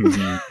Jenny.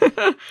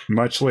 Mm-hmm.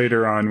 Much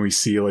later on, we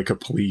see like a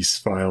police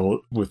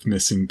file with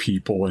missing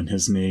people, and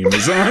his name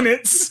is on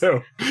it,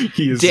 so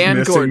he is Dan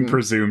missing, Gordon.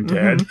 presumed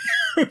dead.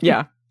 Mm-hmm.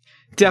 Yeah,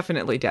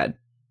 definitely dead.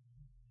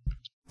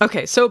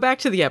 Okay, so back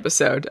to the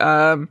episode.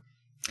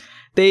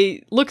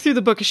 They look through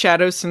the Book of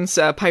Shadows since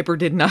Piper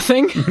did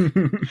nothing.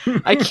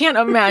 I can't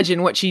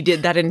imagine what she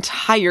did that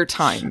entire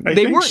time.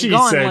 They weren't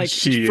gone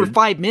for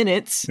 5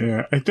 minutes.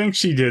 Yeah, I think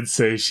she did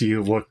say she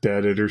looked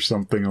at it or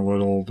something a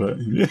little, but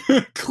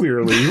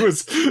clearly was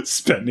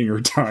spending her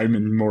time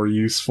in more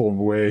useful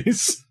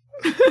ways.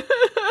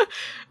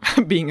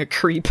 Being a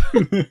creep.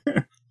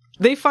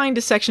 They find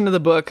a section of the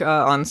book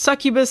on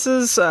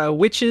succubuses,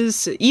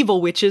 witches,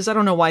 evil witches. I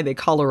don't know why they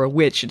call her a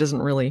witch. It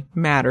doesn't really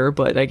matter,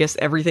 but I guess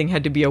everything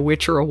had to be a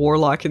witch or a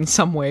warlock in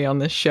some way on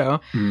this show.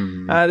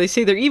 They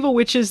say they're evil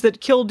witches that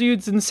kill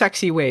dudes in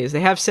sexy ways. They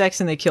have sex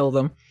and they kill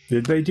them.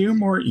 Did they do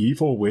more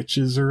evil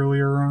witches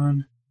earlier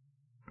on?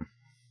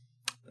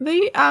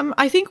 They,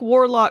 I think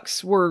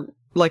warlocks were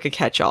like a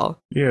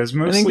catch-all. Yeah, it's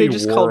mostly I think they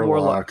just called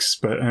warlocks,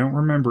 but I don't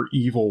remember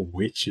evil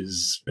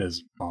witches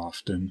as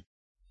often.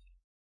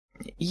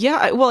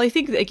 Yeah, well, I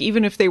think like,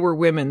 even if they were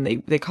women,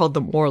 they called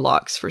them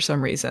warlocks for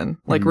some reason.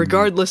 Like,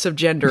 regardless of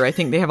gender, I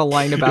think they have a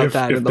line about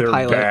that in the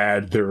pilot. If they're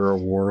bad, they're a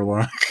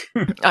warlock.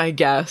 I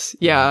guess,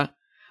 yeah.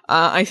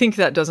 I think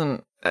that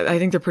doesn't... I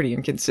think they're pretty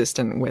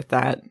inconsistent with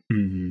that.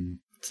 Mm-hmm.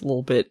 It's a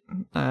little bit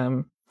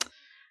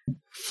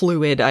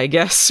fluid, I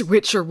guess.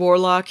 Witch or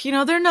warlock, you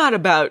know, they're not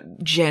about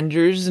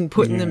genders and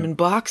putting them in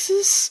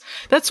boxes.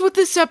 That's what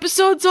this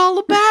episode's all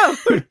about.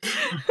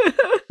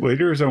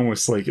 Later is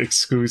almost like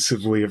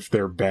exclusively if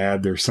they're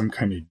bad, they're some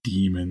kind of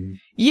demon.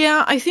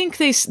 Yeah, I think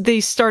they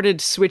started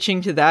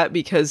switching to that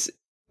because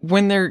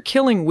when they're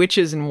killing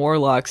witches and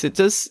warlocks,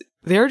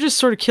 they're just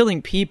sort of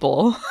killing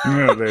people.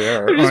 Yeah, they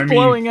are. They're just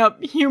blowing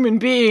up human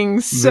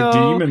beings. So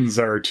the demons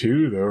are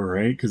too, though,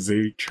 right? Because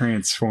they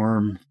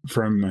transform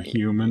from a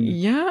human.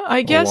 Yeah,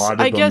 I guess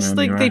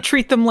anyway. they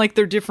treat them like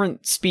they're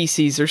different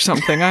species or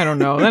something. I don't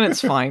know. Then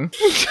it's fine.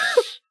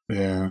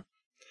 Yeah.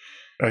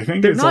 I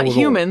think they're it's not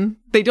human.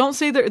 They don't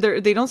say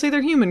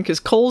they're human because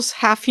Cole's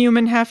half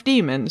human, half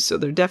demon, so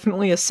they're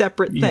definitely a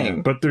separate thing.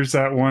 Yeah, but there's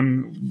that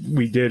one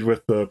we did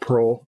with the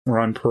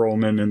Ron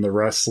Perlman and the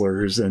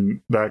wrestlers,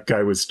 and that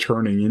guy was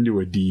turning into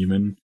a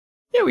demon.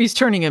 Yeah, well, he's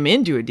turning him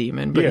into a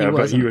demon,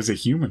 but he was a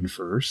human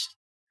first.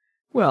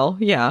 Well,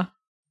 yeah.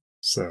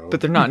 So,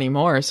 but they're not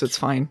anymore, so it's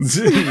fine.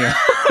 Yeah.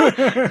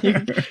 you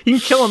can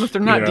kill them if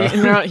they're not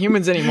they're not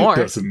humans anymore.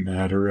 Doesn't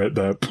matter at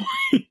that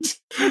point.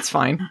 It's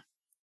fine.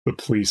 The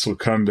police will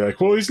come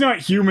back. Well, he's not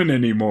human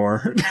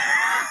anymore.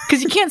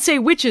 Because you can't say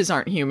witches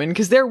aren't human,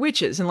 because they're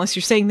witches, unless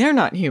you're saying they're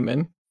not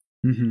human.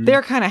 Mm-hmm.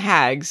 They're kind of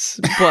hags,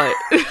 but...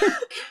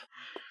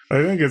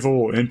 I think it's a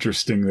little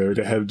interesting, though,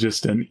 to have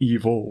just an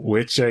evil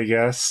witch, I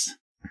guess.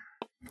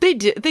 They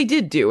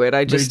did do it.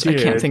 I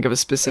can't think of a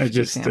specific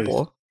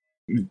example.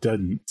 It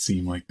doesn't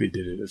seem like they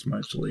did it as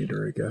much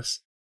later, I guess.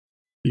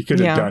 You could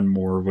have done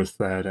more with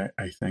that,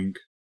 I think.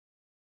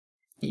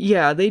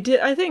 Yeah, they did.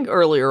 I think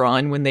earlier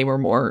on when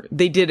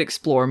they did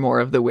explore more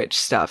of the witch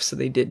stuff, so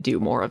they did do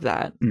more of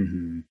that.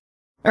 Mm-hmm.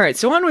 All right,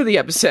 so on with the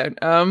episode.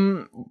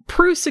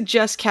 Prue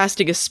suggests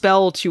casting a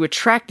spell to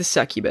attract the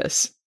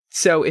succubus.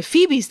 So if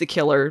Phoebe's the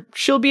killer,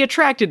 she'll be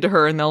attracted to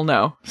her and they'll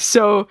know.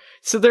 So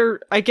they're,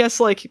 I guess,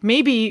 like,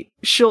 maybe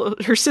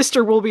her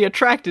sister will be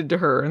attracted to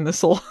her and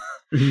this will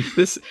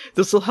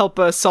help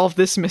us solve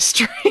this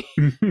mystery.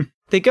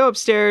 They go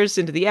upstairs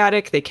into the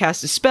attic, they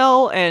cast a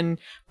spell, and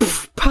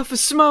puff of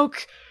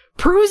smoke,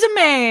 Prue's a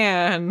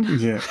man!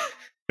 Yeah.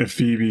 And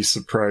Phoebe's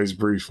surprised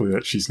briefly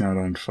that she's not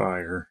on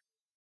fire.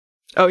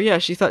 Oh yeah,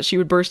 she thought she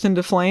would burst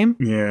into flame?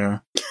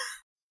 Yeah.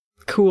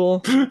 Cool.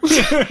 But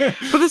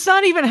that's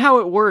not even how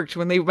it worked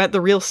when they met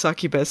the real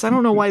succubus. I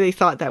don't know why they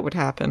thought that would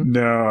happen.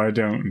 No, I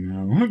don't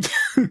know.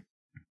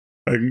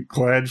 I'm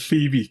glad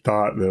Phoebe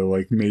thought, though,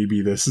 like,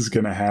 maybe this is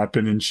going to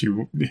happen, and she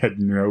had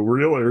no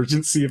real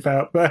urgency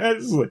about that.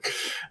 It's like,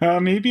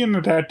 maybe I'm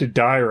about to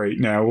die right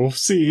now. We'll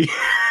see.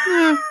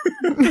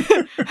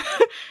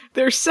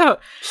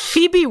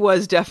 Phoebe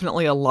was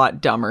definitely a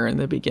lot dumber in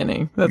the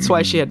beginning. That's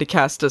why she had to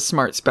cast a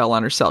smart spell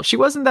on herself. She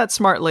wasn't that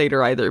smart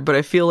later either, but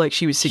I feel like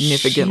she was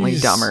significantly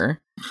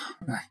dumber.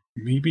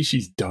 Maybe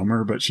she's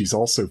dumber, but she's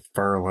also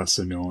far less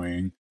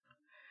annoying.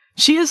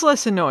 She is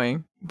less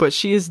annoying, but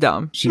she is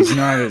dumb. She's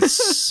not as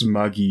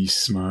smug,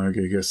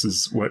 I guess,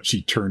 is what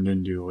she turned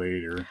into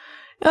later.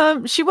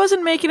 She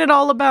wasn't making it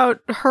all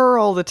about her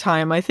all the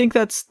time. I think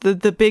that's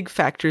the big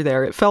factor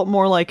there. It felt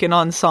more like an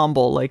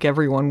ensemble, like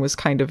everyone was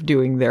kind of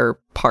doing their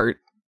part.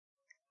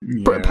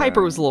 Yeah.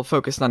 Piper was a little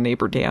focused on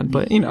neighbor Dan,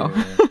 but, you know.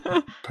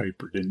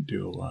 Piper didn't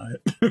do a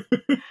lot.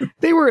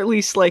 They were at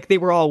least, like, they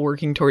were all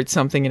working towards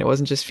something, and it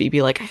wasn't just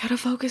Phoebe, like, I gotta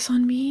focus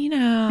on me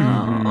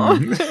now.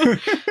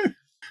 Mm-hmm.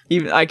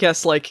 Even, I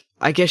guess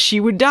she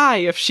would die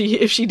if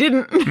she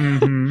didn't.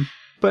 Mm-hmm.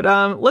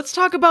 But let's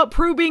talk about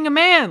Prue being a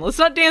man. Let's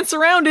not dance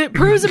around it.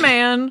 Prue's a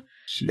man.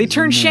 They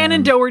turned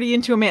Shannon Doherty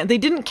into a man. They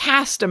didn't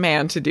cast a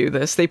man to do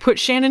this. They put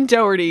Shannon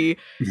Doherty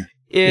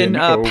in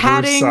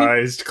padding,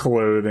 oversized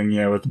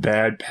clothing, with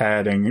bad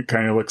padding. It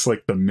kind of looks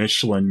like the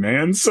Michelin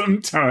Man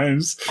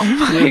sometimes. Oh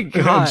my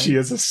god! And she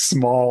has a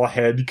small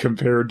head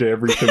compared to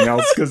everything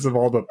else because of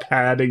all the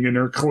padding in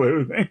her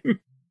clothing.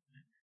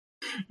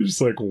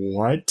 Just like,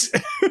 what?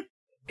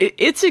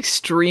 It's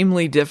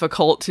extremely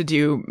difficult to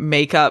do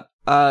makeup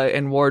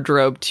and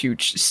wardrobe to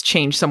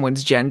change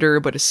someone's gender,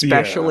 but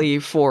especially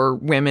for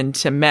women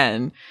to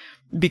men,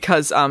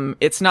 because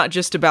it's not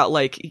just about,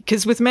 like,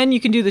 because with men you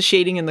can do the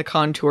shading and the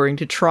contouring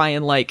to try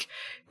and, like,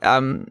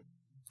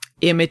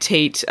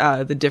 imitate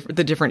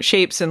the different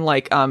shapes and,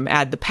 like,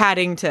 add the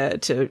padding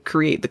to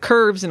create the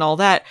curves and all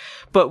that.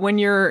 But when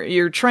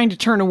you're trying to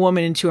turn a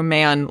woman into a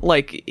man,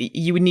 like,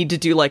 you would need to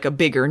do, like, a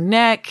bigger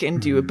neck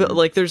and do a bit,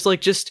 like, there's,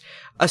 like, just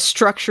a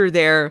structure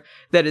there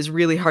that is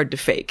really hard to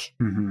fake.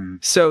 Mm-hmm.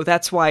 So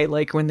that's why,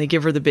 like, when they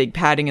give her the big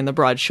padding and the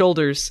broad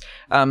shoulders,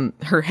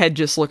 her head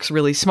just looks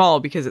really small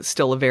because it's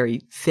still a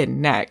very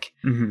thin neck.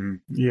 Mm-hmm.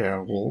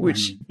 Yeah, well,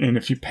 and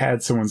if you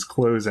pad someone's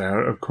clothes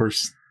out, of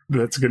course,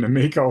 that's going to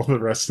make all the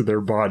rest of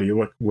their body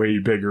look way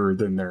bigger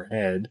than their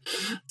head.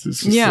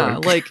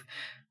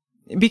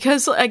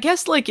 Because I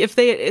guess, like, if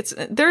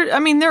there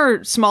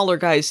are smaller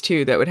guys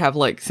too that would have,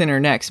 like, thinner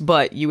necks,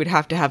 but you would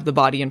have to have the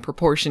body in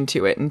proportion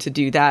to it. And to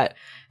do that,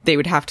 they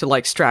would have to,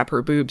 like, strap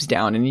her boobs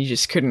down, and you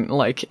just couldn't,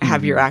 like,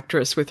 have your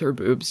actress with her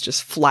boobs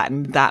just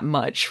flattened that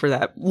much for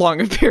that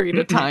long a period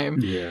of time.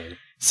 Yeah.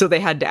 So they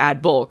had to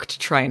add bulk to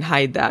try and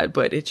hide that,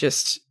 but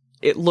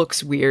it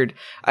looks weird.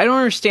 I don't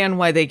understand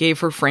why they gave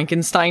her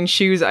Frankenstein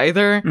shoes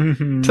either,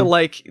 to,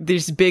 like,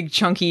 these big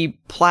chunky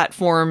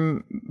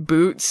platform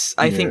boots,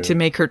 I think, to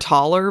make her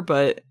taller,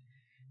 but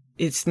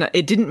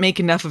it didn't make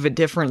enough of a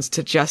difference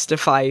to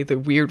justify the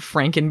weird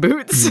Franken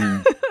boots.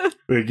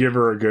 They give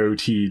her a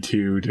goatee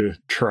too to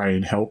try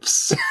and help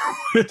sell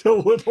it a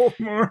little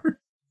more.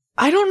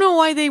 I don't know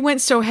why they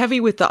went so heavy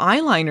with the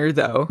eyeliner,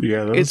 though.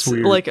 Yeah, that's weird.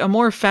 It's like a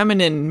more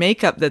feminine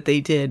makeup that they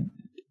did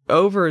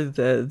over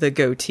the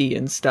goatee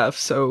and stuff,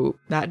 so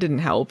that didn't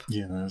help.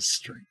 Yeah, that's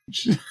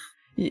strange.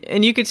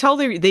 And you could tell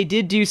they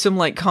did do some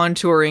like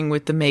contouring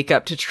with the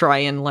makeup to try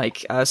and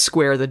like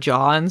square the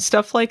jaw and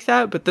stuff like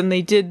that. But then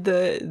they did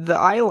the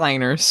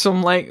eyeliner. So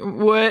I'm like,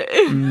 what?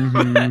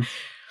 Mm-hmm.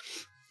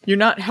 You're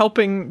not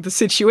helping the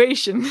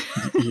situation.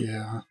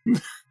 Yeah.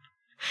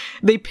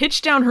 They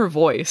pitched down her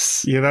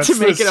voice that's to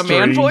make it a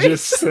man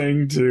voice.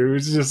 Thing too.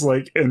 It's just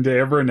like, and to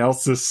everyone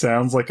else, this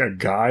sounds like a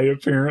guy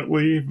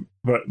apparently,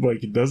 but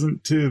like it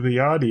doesn't to the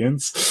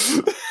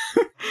audience.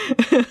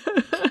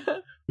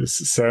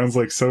 This sounds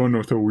like someone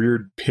with a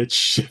weird pitch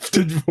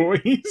shifted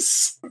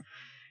voice.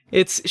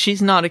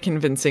 She's not a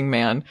convincing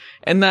man,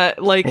 and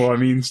that like. Well, I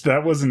mean,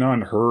 that wasn't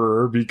on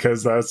her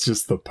because that's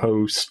just the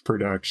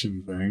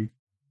post-production thing.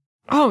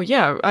 Oh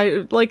yeah,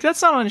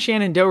 that's not on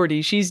Shannon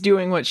Doherty. She's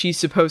doing what she's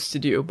supposed to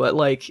do, but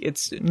like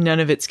none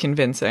of it's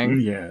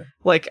convincing. Yeah.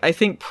 Like I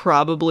think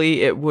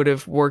probably it would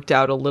have worked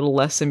out a little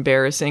less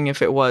embarrassing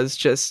if it was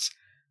just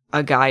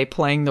a guy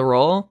playing the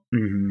role.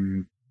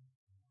 Mm-hmm.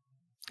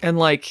 And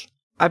like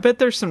I bet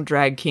there's some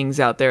drag kings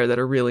out there that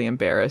are really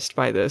embarrassed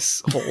by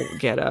this whole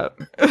getup.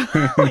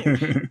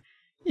 Like,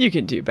 you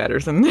could do better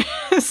than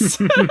this.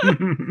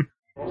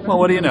 Well,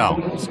 what do you know?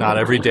 It's not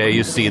every day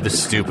you see the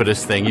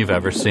stupidest thing you've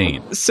ever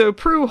seen. So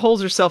Prue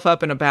holds herself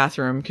up in a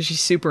bathroom because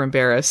she's super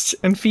embarrassed.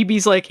 And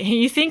Phoebe's like, hey,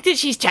 you think that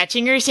she's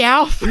touching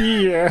herself?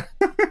 Yeah.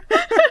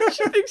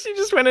 She thinks she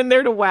just went in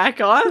there to whack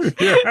off.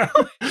 Yeah.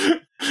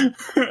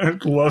 I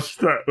love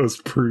that was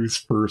Prue's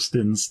first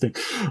instinct.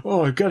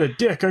 Oh, I got a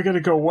dick. I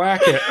gotta go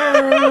whack it.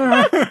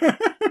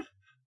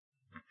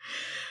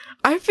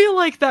 I feel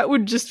like that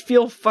would just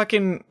feel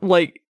fucking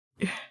like...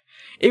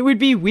 It would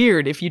be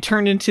weird if you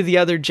turned into the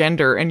other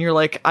gender and you're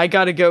like, I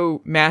gotta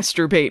go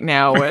masturbate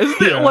now.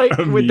 Like,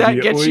 would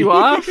that get you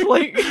off?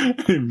 Like,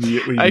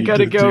 immediately I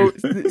gotta go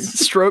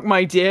stroke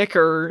my dick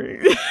or...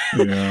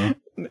 Yeah.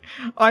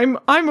 I'm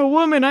a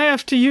woman. I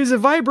have to use a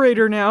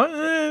vibrator now.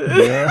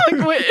 Yeah.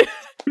 Like, what?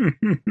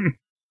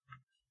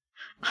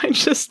 I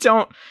just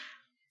don't...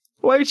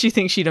 Why would you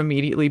think she'd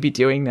immediately be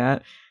doing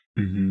that?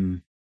 Mm-hmm.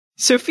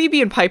 So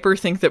Phoebe and Piper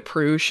think that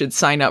Prue should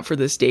sign up for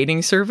this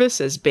dating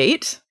service as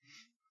bait.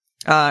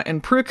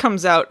 And Prue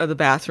comes out of the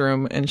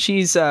bathroom and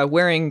she's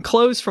wearing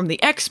clothes from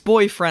the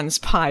ex-boyfriend's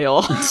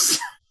pile.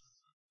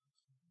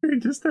 They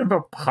just have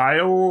a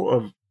pile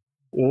of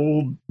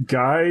old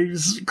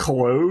guys'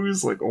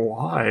 clothes? Like,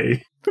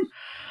 why?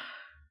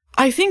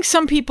 I think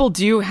some people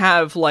do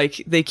have,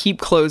 like, they keep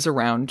clothes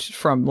around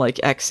from, like,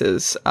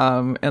 exes.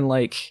 And,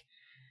 like,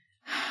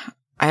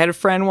 I had a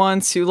friend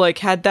once who, like,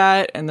 had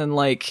that. And then,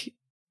 like,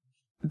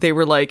 they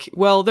were like,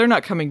 well, they're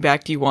not coming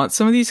back. Do you want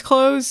some of these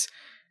clothes?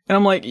 And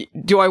I'm like,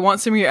 do I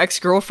want some of your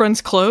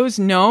ex-girlfriend's clothes?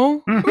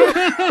 No.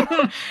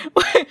 That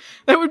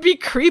would be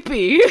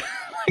creepy.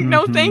 Like,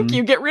 no, thank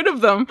you. Get rid of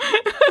them.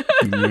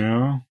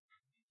 Yeah.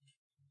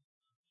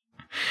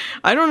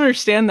 I don't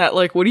understand that.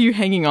 Like, what are you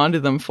hanging on to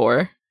them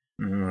for?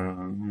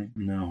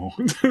 No.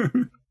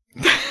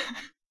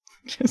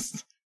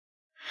 Just.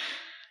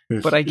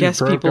 But I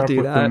guess people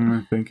do that. Them,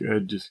 I think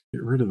I'd just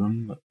get rid of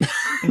them. But.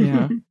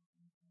 Yeah.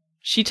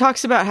 She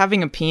talks about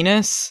having a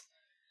penis.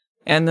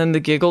 And then the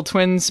Giggle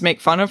twins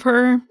make fun of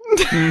her.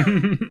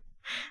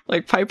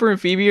 Like Piper and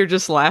Phoebe are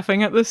just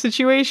laughing at the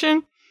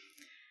situation.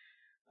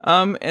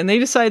 And they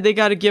decide they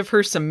got to give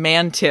her some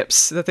man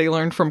tips that they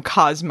learned from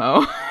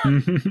Cosmo.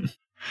 They're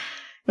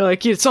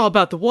like, it's all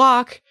about the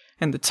walk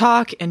and the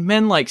talk, and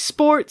men like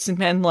sports and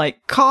men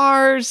like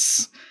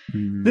cars.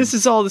 This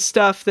is all the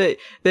stuff that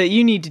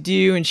you need to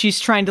do. And she's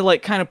trying to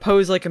like kind of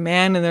pose like a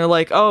man, and they're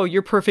like, oh,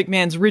 your perfect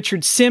man's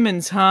Richard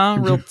Simmons, huh?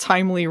 Real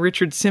timely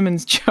Richard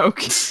Simmons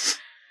joke.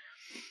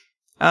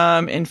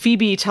 And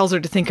Phoebe tells her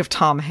to think of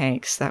Tom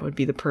Hanks. That would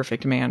be the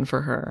perfect man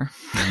for her.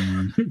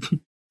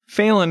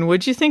 Phelan,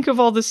 what'd you think of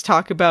all this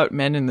talk about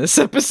men in this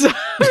episode?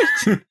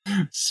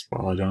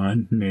 Spot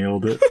on.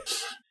 Nailed it.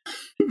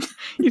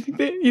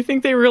 You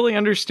think they really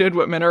understood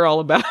what men are all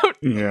about?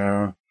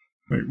 Yeah.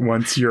 Like,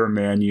 once you're a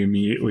man, you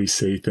immediately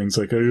say things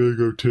like, I gotta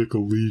go take a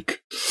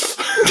leak.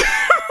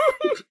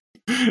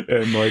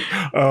 And like,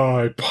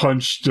 oh, I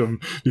punched him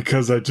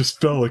because I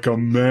just felt like a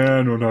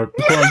man when I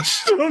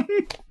punched him.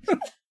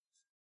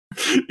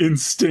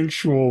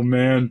 Instinctual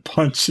man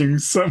punching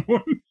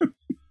someone.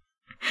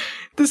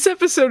 This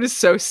episode is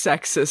so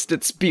sexist,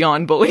 it's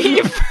beyond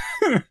belief.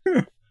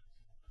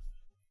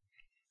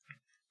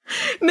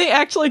 And they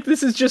act like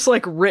this is just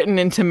like written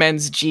into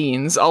men's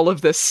genes, all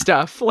of this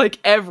stuff. Like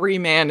every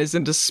man is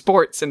into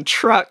sports and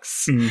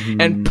trucks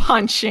and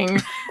punching.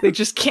 They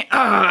just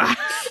can't.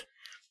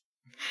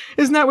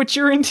 Isn't that what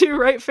you're into,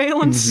 right,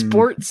 Phelan?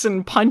 Sports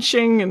and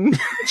punching and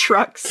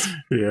trucks.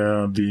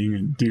 Yeah, being a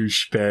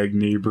douchebag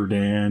neighbor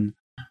Dan.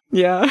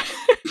 Yeah.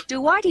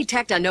 Do I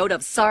detect a note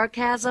of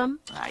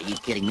sarcasm? Are you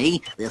kidding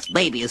me? This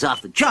baby is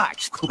off the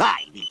charts. Why?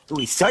 Oh,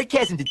 a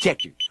sarcasm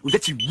detector. Well,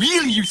 that's a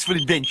really useful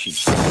invention.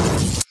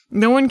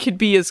 No one could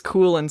be as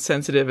cool and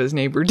sensitive as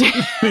Neighbor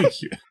Dan.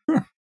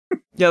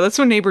 Yeah, that's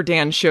when Neighbor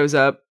Dan shows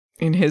up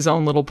in his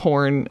own little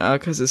porn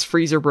because his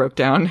freezer broke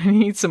down and he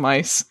needs some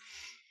ice.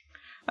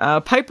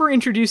 Piper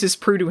introduces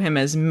Prue to him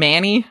as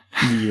Manny.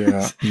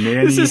 Yeah,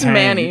 Manny. This is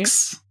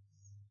Hanks.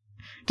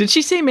 Did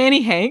she say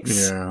Manny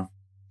Hanks? Yeah.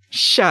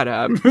 Shut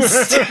up.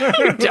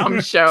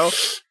 Dumb show.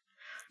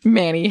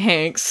 Manny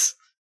Hanks.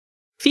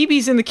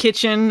 Phoebe's in the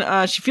kitchen.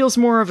 She feels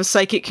more of a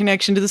psychic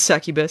connection to the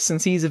succubus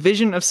and sees a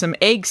vision of some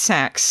egg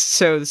sacs.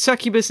 So the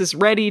succubus is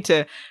ready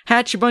to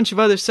hatch a bunch of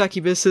other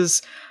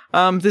succubuses.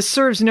 This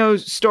serves no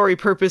story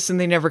purpose and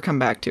they never come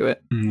back to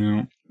it.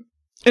 No.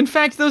 In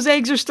fact, those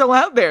eggs are still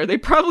out there. They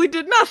probably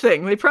did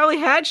nothing. They probably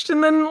hatched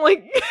and then,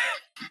 like...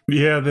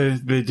 Yeah,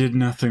 they did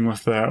nothing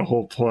with that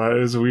whole plot.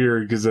 It was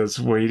weird because I was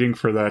waiting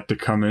for that to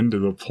come into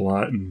the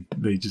plot and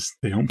they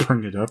don't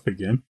bring it up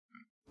again.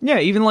 Yeah,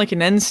 even like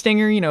an end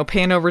stinger, you know,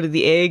 pan over to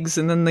the eggs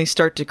and then they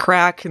start to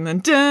crack and then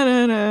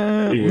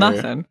da-da-da,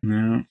 nothing.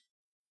 Yeah.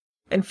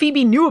 And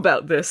Phoebe knew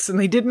about this and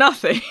they did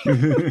nothing.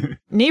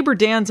 Neighbor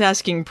Dan's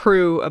asking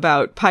Prue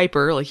about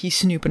Piper, like he's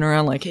snooping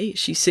around like, hey, is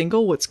she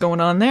single? What's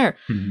going on there?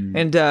 Mm-hmm.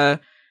 And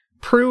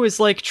Prue is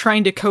like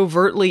trying to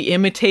covertly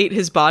imitate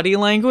his body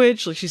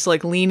language. Like she's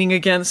like leaning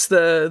against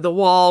the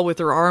wall with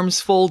her arms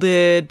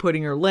folded,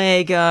 putting her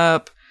leg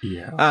up.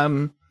 Yeah.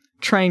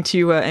 Trying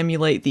to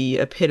emulate the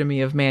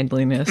epitome of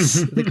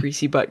manliness, the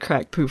greasy butt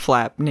crack poo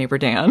flap Neighbor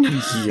Dan.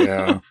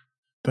 Yeah.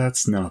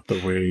 That's not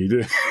the way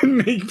to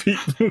make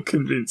people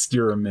convinced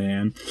you're a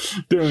man.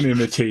 Don't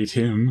imitate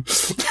him.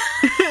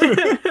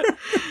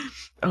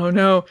 Oh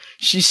no,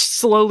 she's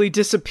slowly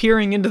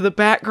disappearing into the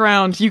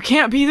background. You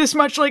can't be this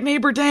much like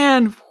Neighbor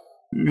Dan.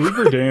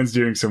 Neighbor Dan's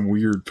doing some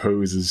weird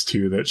poses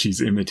too that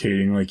she's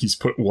imitating. Like he's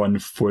put one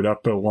foot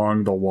up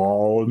along the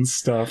wall and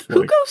stuff. Who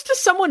goes to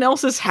someone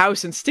else's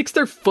house and sticks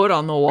their foot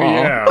on the wall?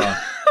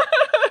 Yeah.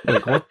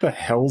 Like, what the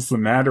hell's the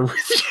matter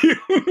with you?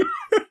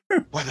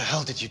 Why the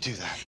hell did you do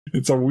that?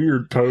 It's a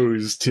weird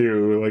pose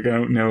too. Like, I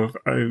don't know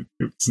if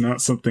it's not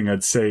something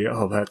I'd say,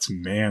 oh, that's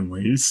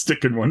manly. He's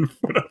sticking one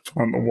foot up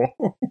on the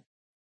wall.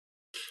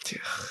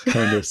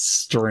 Kind of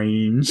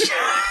strange.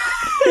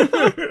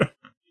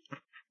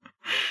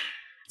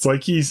 It's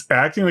like he's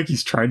acting like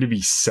he's trying to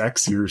be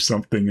sexy or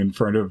something in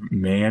front of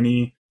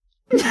Manny.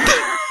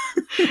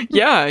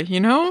 Yeah, you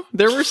know,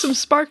 there were some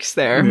sparks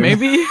there. Yeah.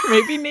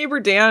 Maybe Neighbor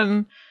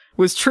Dan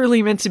was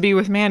truly meant to be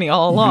with Manny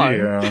all along.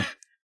 Yeah.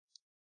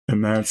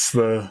 And that's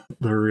the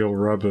real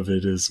rub of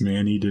it, is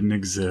Manny didn't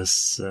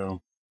exist,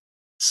 so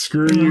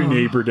screw you,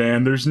 Neighbor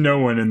Dan. There's no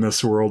one in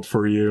this world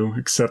for you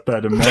except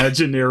that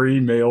imaginary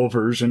male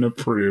version of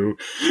Prue.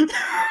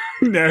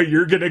 Now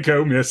you're gonna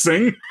go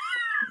missing.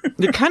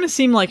 It kind of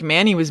seemed like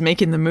Manny was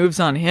making the moves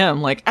on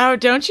him. Like, oh,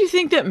 don't you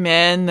think that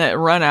men that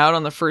run out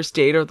on the first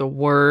date are the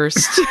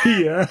worst?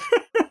 Yeah.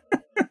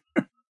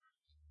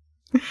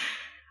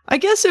 I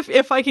guess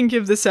if I can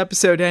give this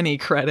episode any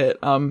credit,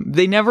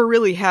 they never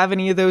really have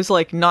any of those,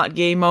 like, not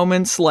gay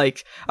moments,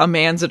 like a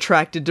man's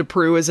attracted to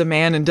Prue as a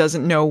man and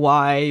doesn't know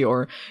why,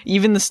 or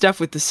even the stuff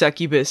with the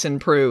succubus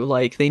and Prue,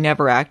 like, they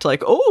never act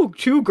like, oh,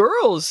 two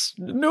girls,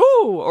 no,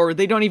 or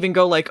they don't even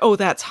go like, oh,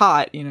 that's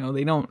hot, you know,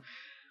 they don't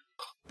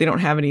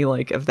have any,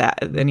 like, of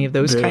that, any of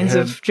those kinds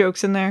of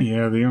jokes in there.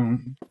 Yeah,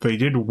 they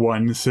did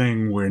one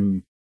thing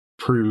when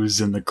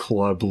Prue's in the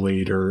club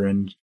later,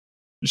 and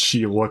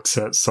she looks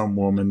at some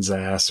woman's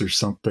ass or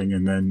something,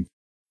 and then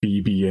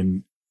Phoebe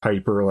and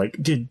Piper are like,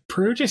 did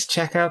Prue just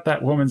check out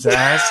that woman's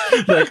ass?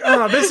 Like,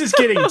 oh, this is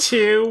getting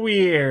too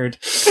weird.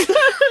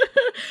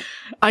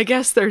 I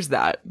guess there's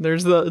that.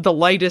 There's the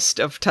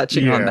lightest of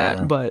touching on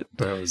that, but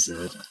that was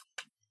it.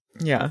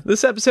 Yeah,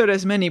 this episode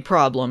has many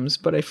problems,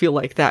 but I feel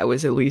like that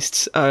was at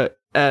least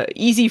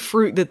easy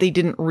fruit that they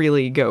didn't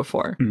really go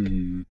for.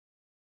 Mm-hmm.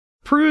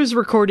 Prue's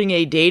recording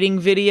a dating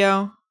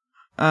video,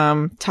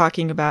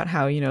 talking about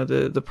how, you know,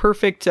 the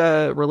perfect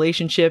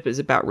relationship is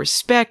about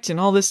respect and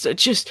all this,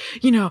 just,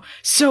 you know,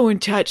 so in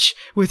touch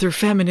with her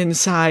feminine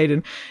side.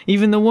 And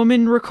even the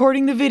woman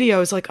recording the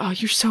video is like, oh,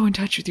 you're so in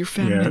touch with your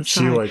feminine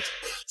side. Yeah, she like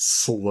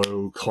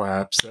slow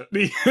claps at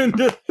the end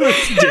of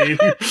this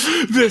dating.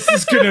 This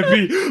is gonna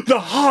be the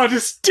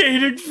hottest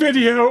dating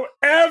video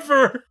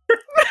ever.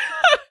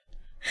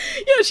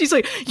 Yeah, she's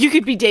like, you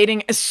could be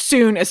dating as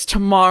soon as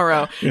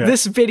tomorrow. Yeah.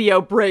 This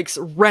video breaks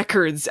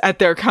records at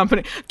their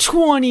company.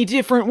 20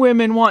 different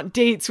women want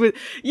dates with...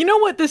 You know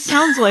what this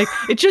sounds like?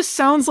 It just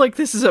sounds like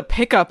this is a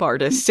pickup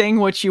artist saying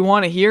what you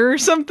want to hear or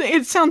something.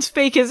 It sounds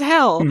fake as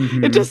hell.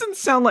 Mm-hmm. It doesn't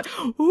sound like,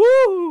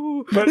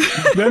 ooh. But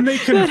then they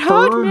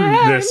confirm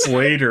this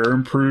later,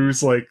 and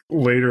Prue's like,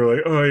 later,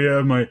 like, oh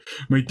yeah, my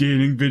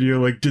dating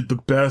video like did the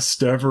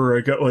best ever.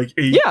 I got like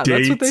 8 dates. Yeah,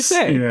 that's what they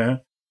say. Yeah.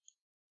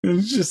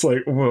 It's just like,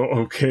 well,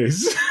 okay,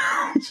 so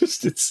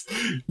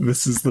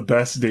this is the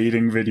best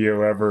dating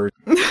video ever.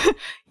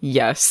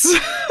 Yes.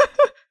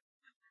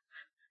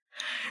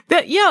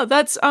 That's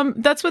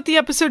what the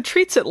episode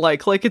treats it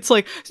like. Like, it's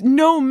like,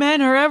 no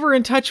men are ever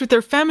in touch with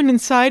their feminine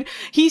side.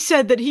 He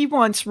said that he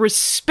wants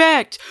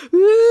respect.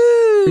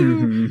 Ooh.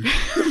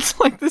 Mm-hmm. It's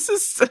like, this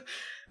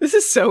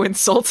is so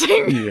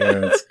insulting.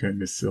 Yeah, it's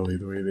kind of silly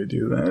the way they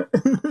do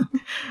that.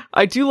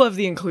 I do love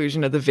the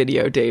inclusion of the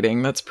video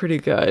dating. That's pretty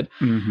good.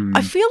 Mm-hmm.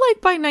 I feel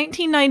like by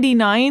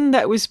 1999,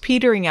 that was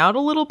petering out a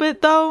little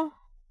bit, though.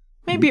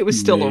 Maybe it was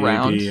still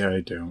around.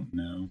 I don't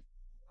know.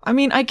 I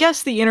mean, I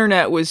guess the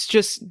internet was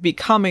just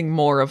becoming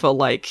more of a,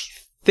 like,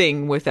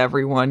 thing with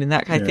everyone, and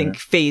that, I think,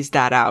 phased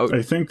that out.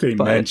 I think they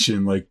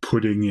mentioned, like,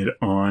 putting it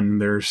on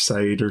their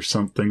site or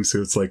something,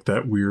 so it's like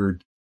that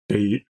weird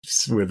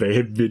dates where they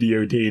had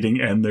video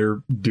dating and they're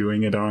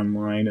doing it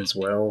online as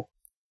well.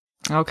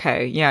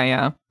 Okay,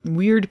 yeah.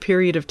 Weird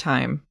period of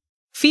time.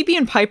 Phoebe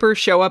and Piper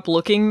show up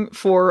looking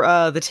for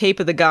the tape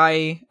of the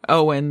guy,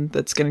 Owen,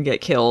 that's gonna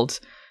get killed.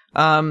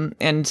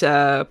 And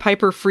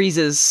Piper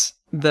freezes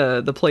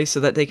the place so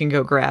that they can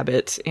go grab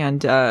it.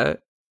 And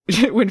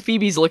when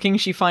Phoebe's looking,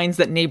 she finds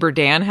that neighbor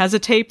Dan has a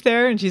tape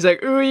there, and she's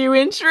like, "Ooh, are you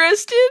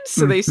interested?"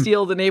 So they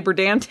steal the neighbor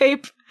Dan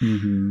tape.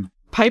 Mm-hmm.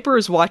 Piper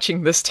is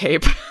watching this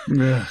tape,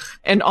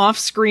 and off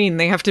screen,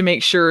 they have to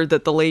make sure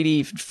that the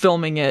lady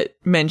filming it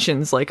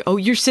mentions, like, "Oh,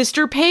 your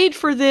sister paid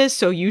for this,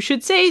 so you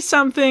should say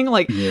something."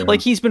 Like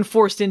he's been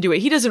forced into it.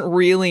 He doesn't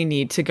really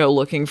need to go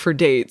looking for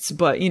dates,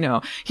 but, you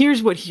know,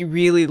 here's what he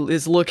really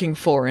is looking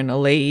for in a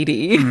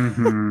lady.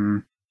 Mm-hmm.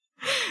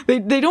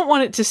 They don't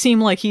want it to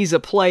seem like he's a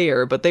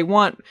player, but they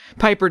want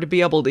Piper to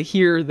be able to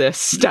hear this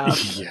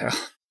stuff. Yeah.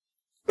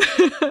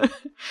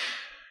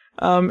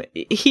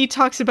 He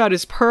talks about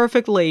his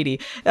perfect lady.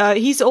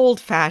 He's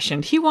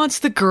old-fashioned. He wants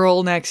the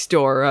girl next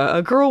door,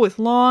 a girl with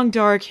long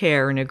dark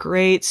hair and a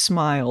great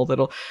smile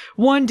that'll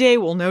one day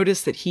will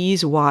notice that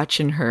he's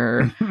watching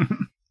her.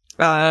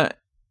 And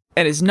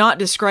is not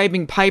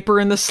describing Piper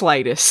in the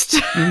slightest.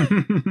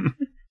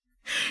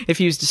 If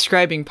he was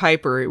describing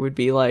Piper, it would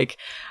be like,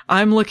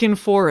 "I'm looking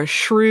for a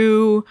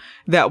shrew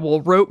that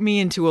will rope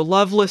me into a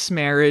loveless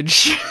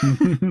marriage,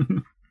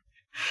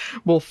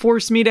 will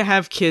force me to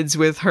have kids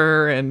with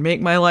her and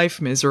make my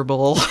life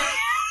miserable."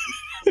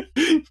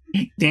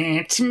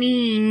 That's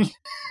me.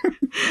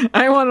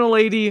 I want a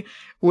lady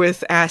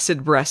with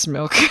acid breast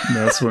milk.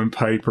 That's when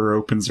Piper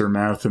opens her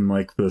mouth and,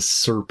 like, the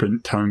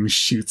serpent tongue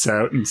shoots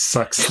out and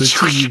sucks the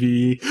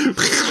TV.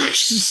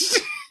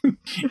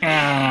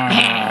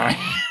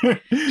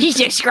 He's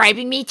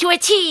describing me to a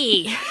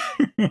T.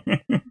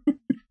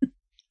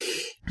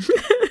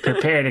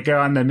 Prepare to go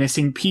on the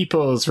missing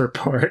peoples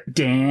report,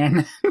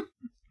 Dan.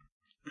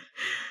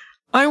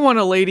 I want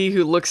a lady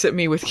who looks at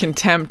me with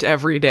contempt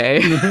every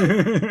day.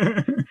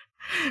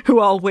 Who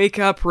I'll wake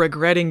up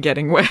regretting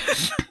getting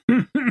with.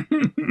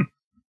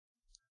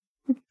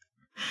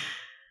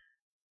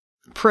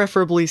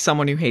 Preferably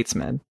someone who hates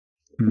men.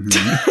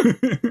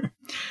 Mm-hmm.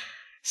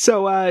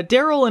 So,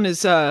 Daryl and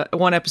his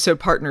one episode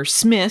partner,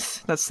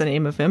 Smith, that's the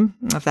name of him,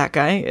 of that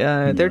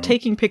guy, they're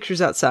taking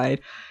pictures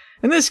outside.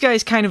 And this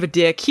guy's kind of a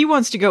dick. He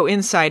wants to go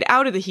inside,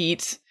 out of the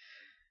heat.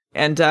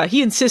 And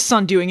he insists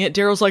on doing it.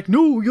 Daryl's like,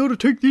 "No, you gotta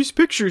take these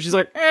pictures." He's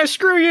like,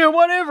 "Screw you,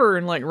 whatever,"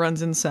 and, like,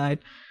 runs inside.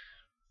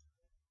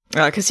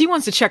 Because he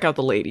wants to check out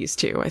the ladies,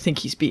 too. I think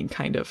he's being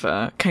kind of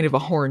a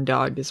horn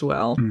dog as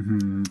well.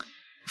 Mm-hmm.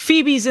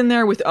 Phoebe's in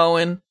there with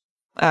Owen.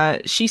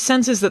 She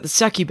senses that the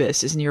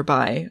succubus is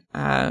nearby.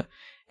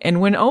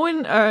 And when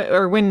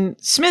when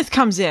Smith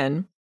comes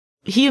in,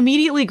 he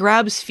immediately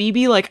grabs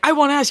Phoebe, like, "I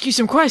want to ask you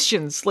some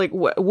questions." Like,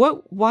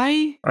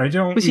 why? I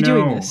don't was he know.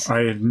 doing this?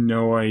 I have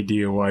no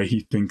idea why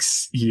he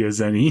thinks he has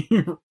any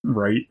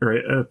right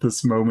at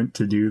this moment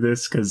to do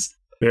this, because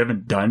they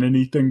haven't done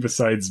anything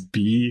besides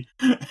be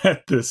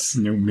at this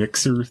new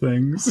mixer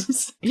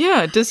things.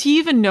 Yeah, does he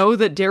even know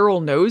that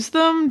Daryl knows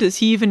them? Does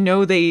he even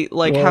know they,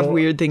 like, have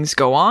weird things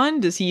go on?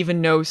 Does he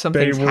even know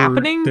something's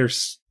happening?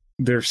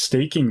 They're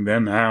staking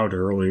them out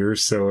earlier,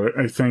 so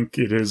I think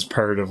it is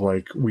part of,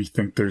 like, we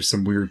think there's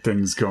some weird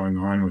things going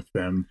on with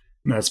them.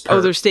 And that's part.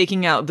 Oh, they're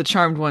staking out the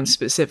Charmed One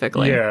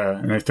specifically. Yeah,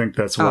 and I think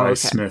that's why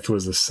Smith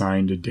was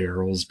assigned to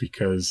Daryl's,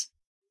 because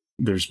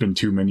there's been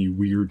too many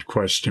weird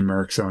question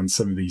marks on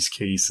some of these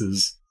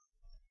cases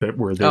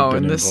where they've been involved. Oh,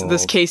 and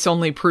this case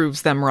only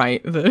proves them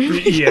right,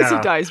 because he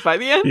dies by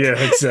the end. Yeah,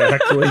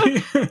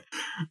 exactly.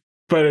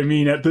 But, I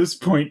mean, at this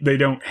point, they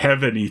don't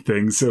have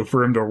anything, so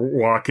for him to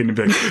walk in and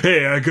be like,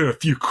 "Hey, I got a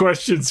few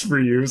questions for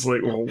you," it's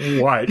like, well,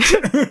 what?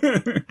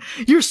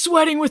 "You're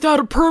sweating without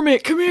a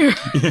permit, come here."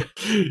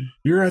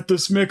 "You're at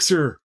this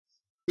mixer."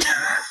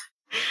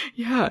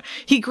 Yeah,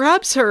 he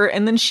grabs her,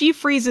 and then she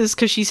freezes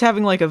because she's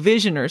having, like, a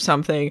vision or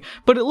something,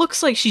 but it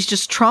looks like she's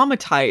just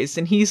traumatized,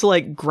 and he's,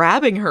 like,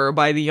 grabbing her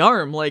by the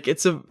arm. Like,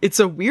 it's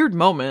a weird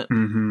moment.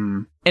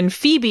 Mm-hmm. And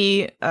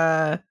Phoebe,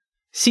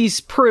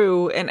 sees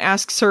Prue and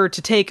asks her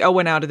to take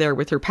Owen out of there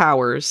with her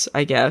powers,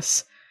 I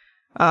guess.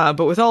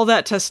 But with all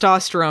that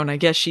testosterone, I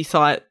guess she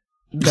thought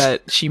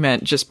that she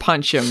meant just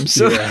punch him.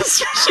 So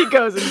she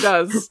goes and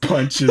does.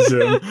 Punches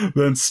him.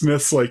 Then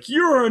Smith's like,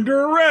 "You're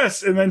under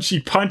arrest!" And then she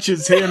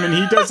punches him, and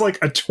he does, like,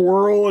 a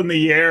twirl in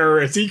the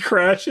air as he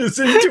crashes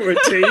into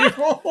a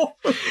table.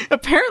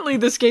 Apparently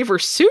this gave her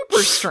super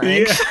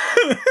strength.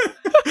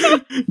 Yeah.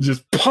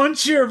 Just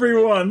punch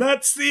everyone!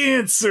 That's the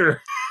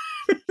answer!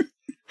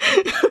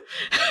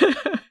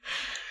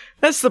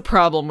 That's the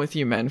problem with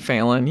you men,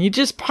 Phelan. You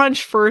just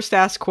punch first,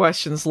 ask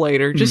questions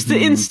later. Just the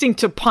instinct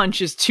to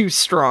punch is too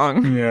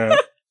strong. Yeah.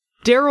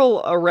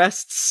 Daryl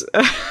arrests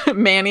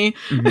Manny,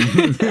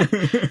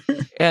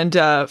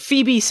 and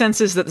Phoebe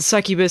senses that the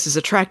succubus is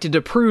attracted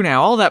to Prue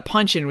now. All that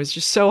punching was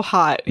just so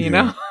hot, you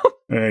know?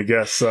 And I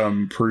guess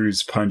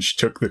Prue's punch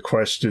took the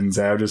questions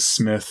out of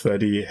Smith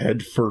that he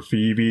had for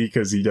Phoebe,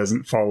 because he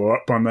doesn't follow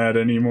up on that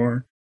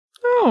anymore.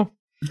 Oh.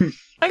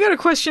 I got a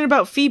question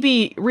about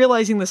Phoebe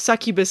realizing the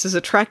succubus is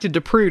attracted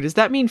to Prue. Does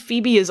that mean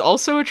Phoebe is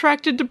also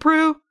attracted to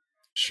Prue?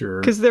 Sure.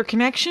 Because their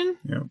connection?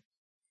 Yeah.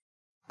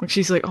 Like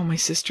she's like, oh, my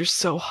sister's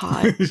so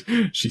hot.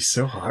 She's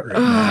so hot right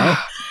now.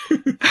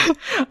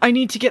 I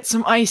need to get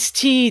some iced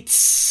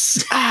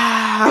teats.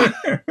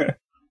 And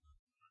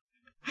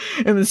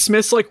then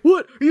Smith's like,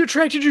 what? Are you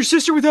attracted to your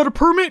sister without a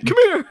permit?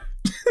 Come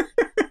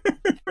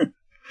here.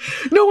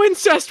 No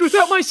incest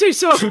without my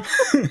say-so.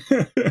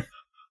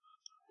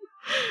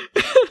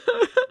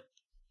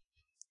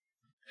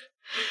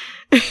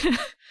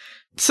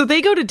 So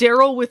they go to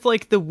Daryl with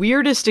like the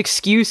weirdest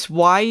excuse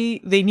why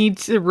they need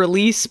to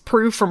release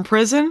Prue from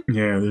prison.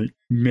 Yeah,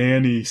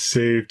 Manny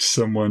saved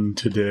someone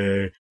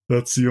today.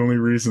 That's the only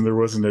reason there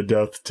wasn't a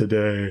death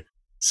today.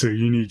 So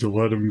you need to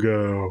let him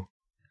go.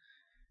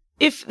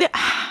 If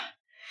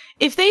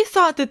they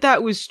thought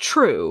that was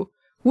true,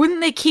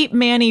 wouldn't they keep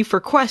Manny for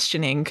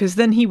questioning? Because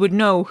then he would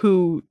know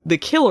who the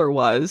killer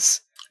was.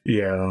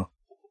 Yeah.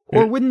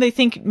 Or wouldn't they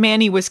think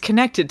Manny was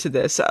connected to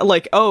this?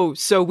 Like, oh,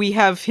 so we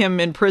have him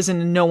in prison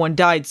and no one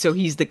died, so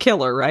he's the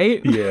killer, right?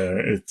 Yeah,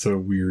 it's a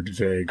weird,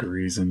 vague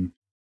reason.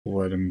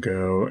 Let him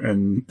go.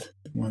 And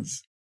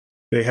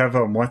they have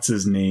what's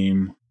his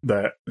name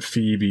that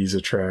Phoebe's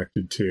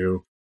attracted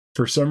to.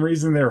 For some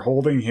reason, they're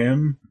holding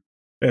him,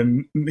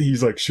 and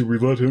he's like, should we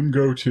let him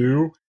go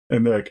too?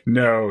 And they're like,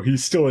 no,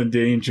 he's still in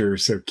danger,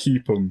 so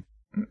keep him.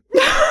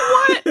 What?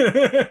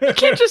 You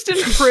can't just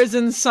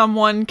imprison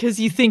someone because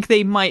you think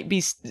they might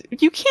be...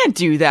 You can't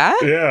do that.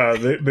 Yeah,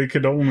 they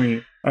could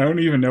only... I don't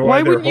even know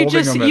why they're holding him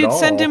at all. You'd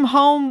send him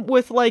home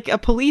with like a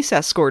police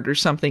escort or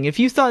something. If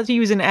you thought he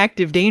was in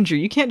active danger,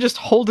 you can't just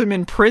hold him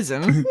in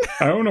prison.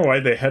 I don't know why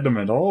they had him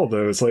at all,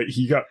 though. It's like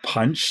he got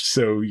punched,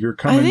 so you're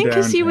coming down. I think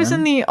because he was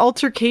in the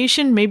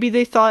altercation, maybe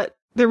they thought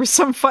there was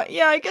some fight.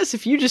 Yeah, I guess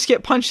if you just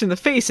get punched in the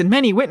face, and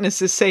many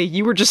witnesses say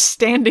you were just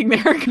standing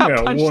there and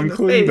got punched in the face.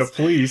 Including the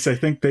police, I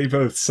think they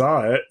both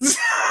saw it.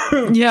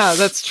 Yeah,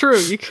 that's true.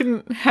 You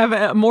couldn't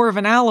have more of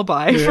an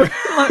alibi for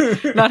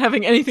not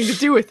having anything to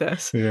do with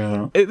this.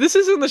 Yeah. This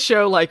is when the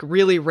show like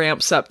really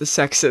ramps up the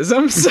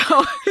sexism.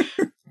 So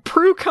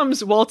Prue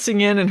comes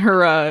waltzing in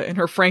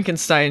her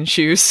Frankenstein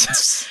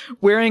shoes,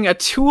 wearing a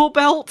tool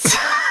belt.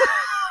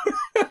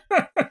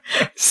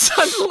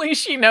 Suddenly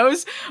she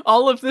knows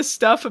all of this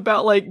stuff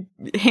about like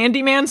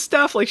handyman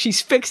stuff, like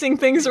she's fixing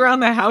things around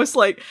the house,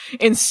 like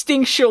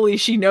instinctually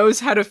she knows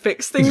how to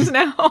fix things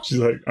now. She's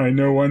like, I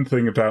know one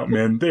thing about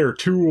men, they're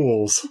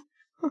tools.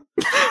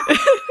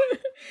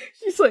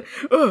 She's like,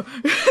 oh,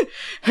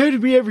 how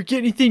did we ever get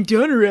anything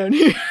done around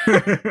here?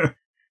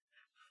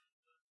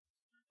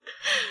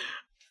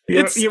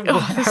 How do you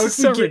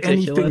get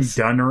anything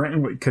done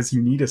around? Because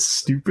you need a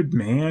stupid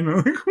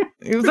man?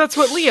 That's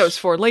what Leo's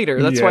for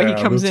later. That's why he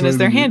comes in as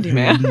their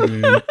handyman.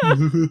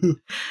 How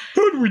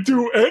do we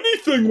do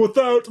anything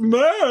without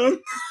man?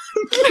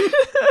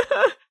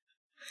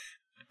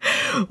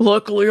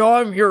 Luckily,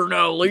 I'm here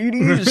now,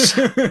 ladies.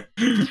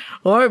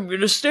 I'm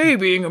gonna stay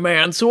being a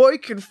man so I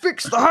can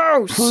fix the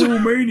house.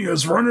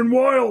 Mania's running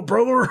wild,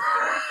 brother.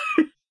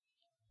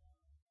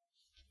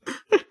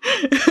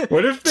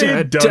 What if they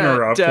had done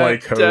her up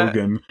like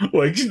Hogan?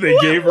 Like they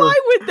gave her. Why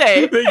would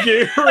they? They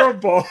gave her a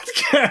bald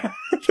cap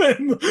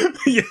and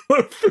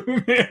yellow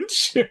Fu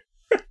Manchu.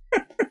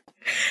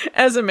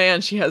 As a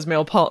man, she has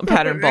male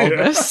pattern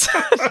baldness.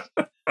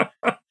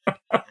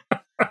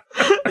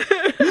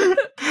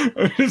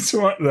 I just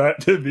want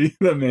that to be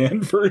the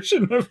man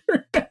version of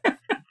her.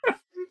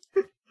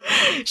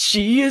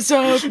 She is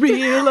a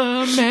real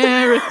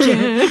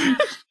American.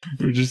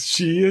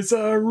 She is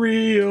a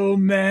real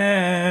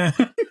man.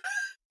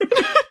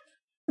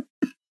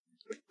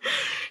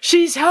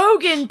 She's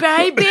Hogan,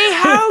 baby,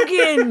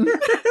 Hogan.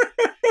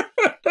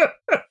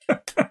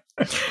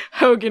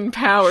 Hogan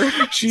power.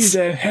 She's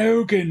a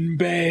Hogan,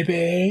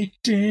 baby.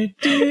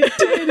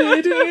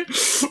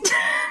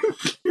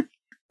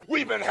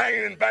 We've been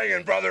hanging and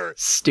banging, brother.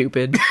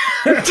 Stupid.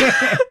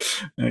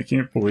 I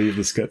can't believe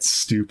this got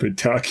stupid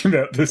talking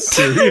about this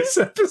serious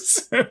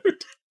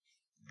episode.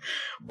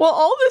 Well,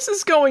 all this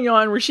is going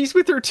on where she's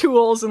with her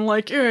tools and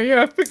like,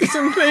 yeah,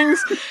 fixing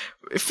things.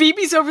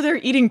 Phoebe's over there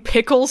eating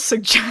pickles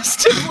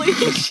suggestively.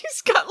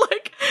 She's got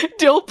like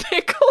dill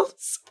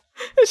pickles.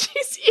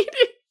 She's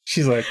eating.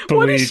 She's like,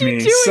 believe me,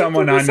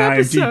 someone on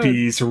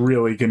IMDb is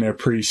really going to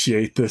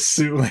appreciate this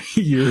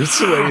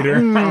years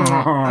later.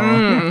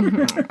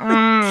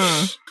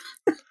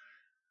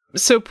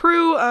 So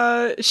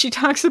Prue, she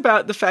talks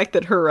about the fact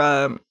that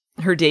her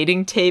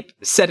dating tape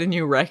set a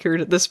new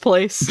record at this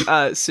place.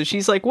 So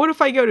she's like, what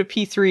if I go to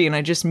P3 and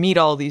I just meet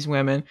all these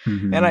women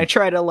and I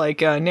try to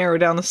like narrow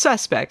down the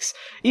suspects?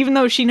 Even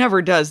though she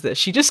never does this.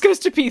 She just goes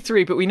to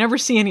P3, but we never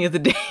see any of the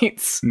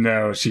dates.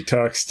 No, she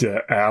talks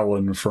to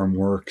Alan from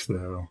work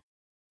though.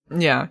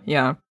 Yeah,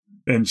 yeah.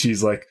 And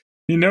she's like,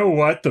 you know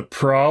what the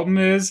problem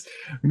is?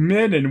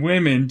 Men and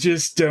women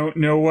just don't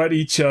know what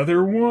each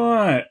other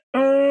want.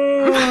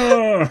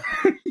 Oh.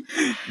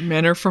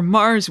 Men are from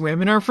Mars,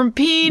 women are from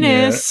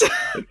penis. Yeah.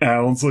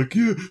 Alan's like,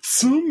 yeah,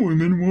 some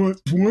women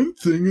want one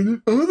thing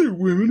and other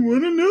women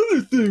want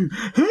another thing.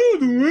 How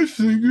do I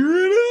figure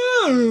it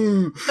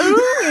out?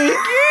 Oh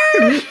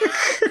my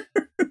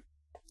god!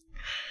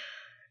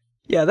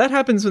 Yeah, that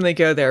happens when they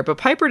go there, but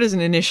Piper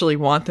doesn't initially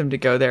want them to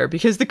go there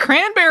because the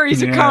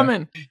cranberries are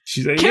coming.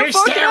 She's like, Can't You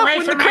fuck stay it up away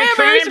when from the my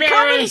cranberries are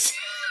coming.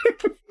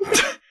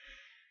 cranberries!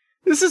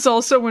 This is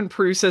also when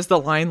Prue says the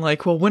line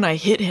like, well, when I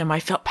hit him, I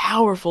felt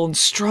powerful and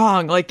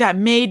strong. Like, that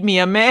made me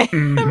a man.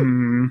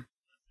 Mm-hmm.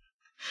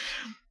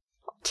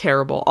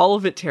 Terrible. All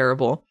of it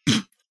terrible.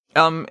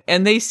 And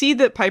they see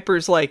that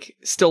Piper's, like,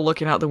 still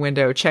looking out the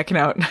window, checking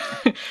out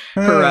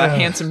her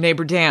handsome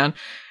neighbor Dan.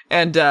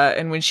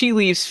 And when she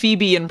leaves,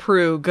 Phoebe and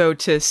Prue go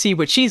to see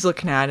what she's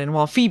looking at. And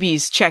while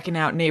Phoebe's checking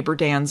out neighbor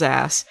Dan's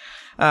ass,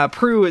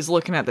 Prue is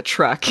looking at the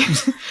truck.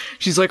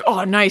 She's like,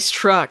 oh, nice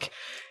truck.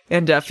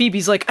 And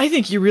Phoebe's like, I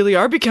think you really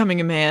are becoming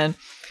a man.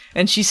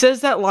 And she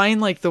says that line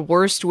like the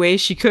worst way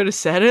she could have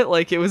said it.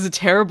 Like it was a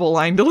terrible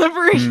line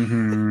delivery.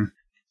 Mm-hmm.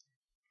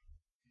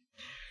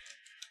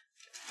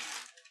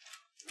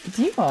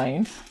 Do you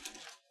mind?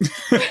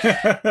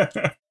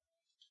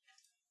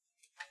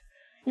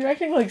 You're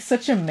acting like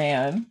such a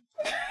man.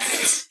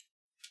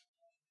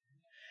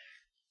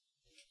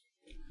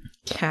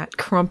 Cat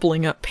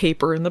crumpling up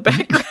paper in the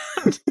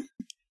background.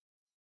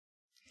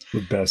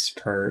 The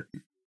best part.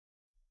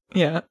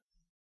 Yeah.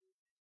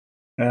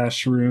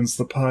 Ash ruins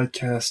the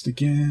podcast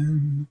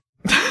again.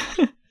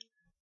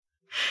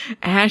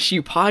 Ash,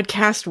 you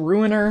podcast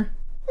ruiner.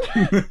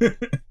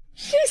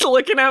 She's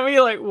looking at me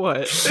like,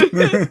 what?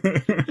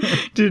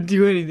 Didn't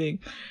do anything.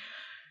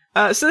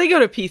 So they go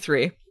to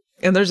P3,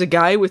 and there's a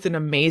guy with an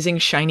amazing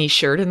shiny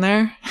shirt in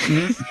there.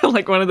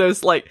 Like one of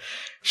those, like,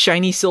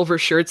 shiny silver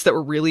shirts that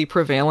were really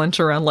prevalent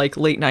around, like,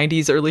 late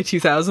 90s, early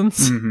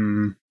 2000s.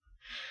 Mm-hmm.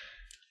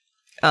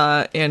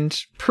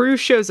 And Prue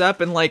shows up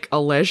in, like, a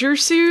leisure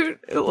suit.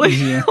 Like,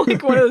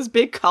 like one of those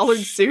big collared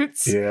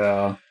suits.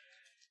 Yeah.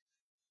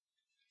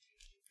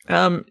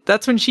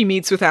 That's when she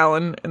meets with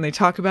Alan and they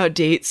talk about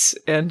dates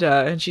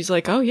and she's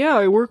like, oh yeah,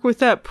 I work with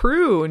that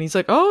Prue. And he's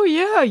like, oh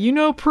yeah, you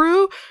know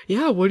Prue?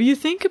 Yeah, what do you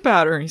think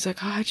about her? And he's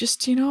like, oh, I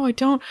just, I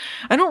don't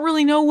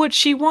really know what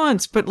she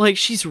wants, but like,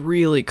 she's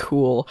really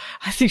cool.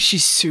 I think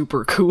she's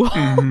super cool.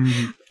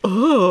 Mm.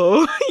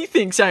 Oh, he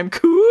thinks I'm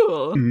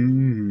cool.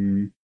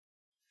 Mm.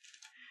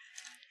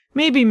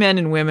 Maybe men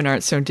and women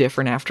aren't so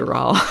different after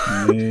all.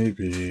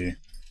 Maybe.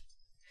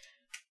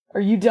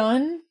 Are you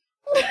done?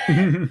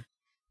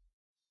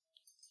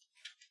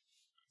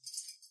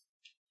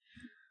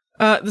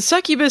 The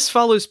succubus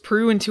follows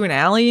Prue into an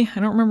alley. I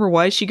don't remember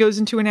why she goes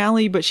into an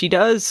alley, but she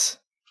does.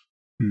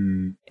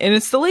 Hmm. And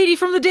it's the lady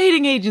from the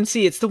dating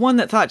agency. It's the one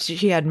that thought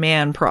she had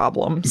man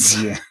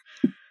problems. Yeah.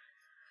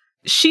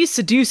 She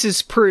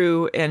seduces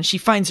Prue, and she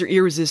finds her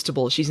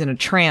irresistible. She's in a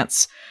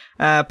trance.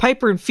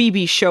 Piper and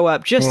Phoebe show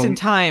up just in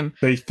time.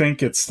 They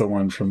think it's the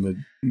one from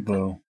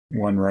the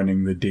one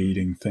running the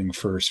dating thing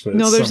first, but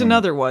no, there's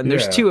another one.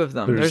 There's two of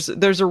them.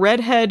 There's a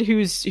redhead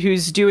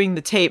who's doing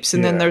the tapes,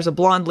 and then there's a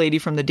blonde lady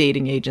from the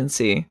dating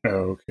agency.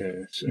 Oh,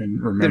 okay.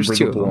 And remember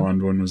the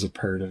blonde one was a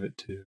part of it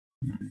too.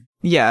 Mm-hmm.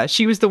 Yeah,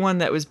 she was the one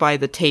that was by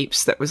the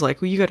tapes that was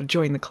like, well, you got to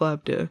join the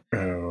club to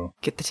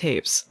get the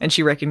tapes. And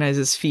she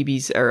recognizes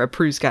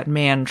Prue's got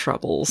man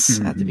troubles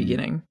at the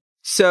beginning.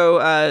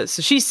 So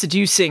she's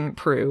seducing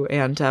Prue,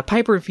 and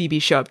Piper and Phoebe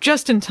show up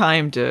just in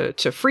time to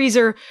freeze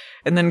her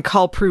and then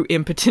call Prue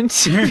impotent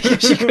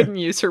because she couldn't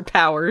use her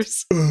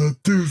powers.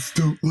 Dudes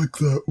don't like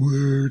that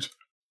word.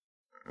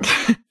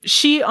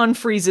 She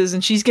unfreezes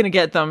and she's gonna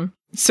get them.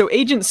 So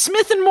Agent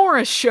Smith and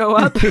Morris show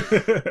up.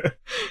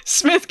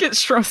 Smith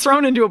gets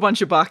thrown into a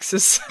bunch of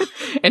boxes,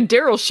 and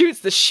Daryl shoots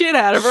the shit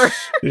out of her.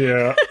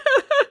 Yeah.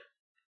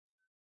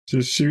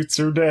 Just shoots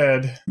her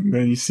dead. And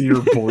then you see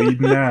her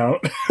bleeding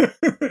out.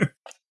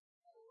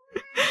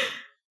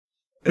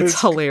 It's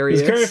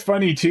hilarious. It's kind of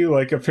funny, too.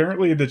 Like,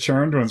 apparently the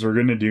Charmed ones were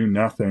going to do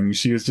nothing.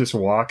 She was just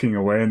walking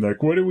away and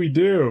like, what do we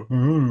do? I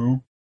don't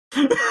know.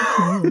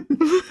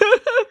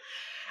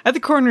 At the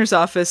coroner's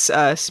office,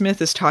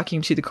 Smith is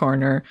talking to the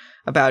coroner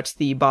about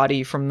the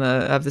body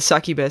of the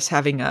succubus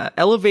having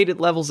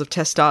elevated levels of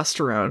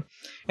testosterone.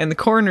 And the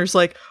coroner's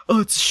like, oh,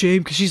 it's a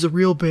shame because she's a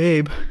real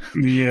babe.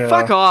 Yeah.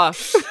 Fuck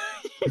off.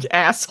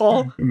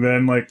 Asshole. And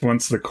then, like,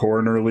 once the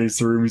coroner leaves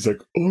the room, he's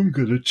like, I'm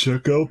gonna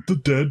check out the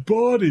dead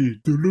body.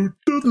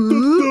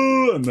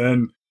 And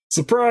then,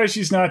 surprise,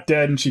 she's not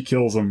dead, and she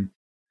kills him.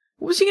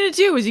 What was he gonna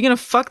do? Was he gonna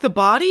fuck the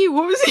body?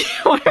 What was he?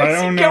 Why was I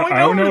don't he know. going I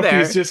don't over know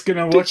there if he's just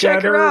gonna look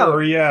at her, out.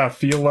 or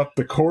feel up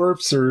the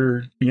corpse,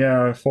 or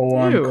full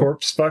on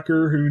corpse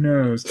fucker. Who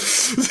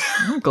knows?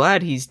 I'm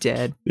glad he's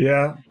dead.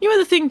 Yeah. You know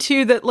the thing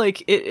too that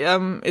like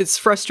it's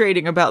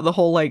frustrating about the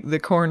whole like the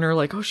coroner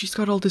like, oh, she's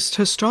got all this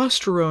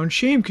testosterone,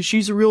 shame because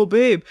she's a real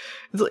babe.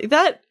 It's like,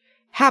 that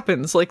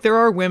happens. Like, there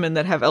are women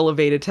that have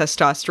elevated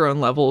testosterone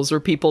levels, or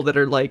people that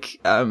are like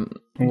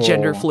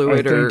gender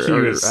fluid, I think he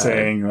or was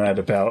saying that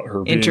about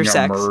her being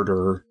intersex.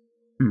 a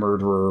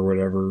murderer or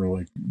whatever,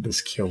 like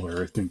this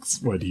killer. I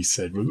think's what he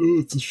said was, oh,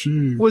 it's a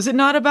shame. Was it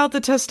not about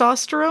the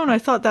testosterone? I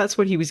thought that's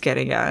what he was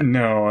getting at.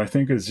 No, I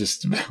think it's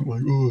just about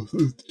like, oh,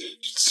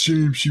 it's a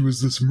shame she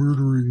was this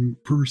murdering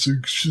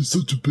person. She's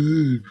such a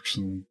babe.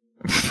 So,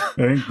 I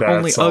think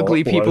that's only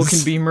ugly people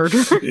can be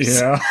murderers.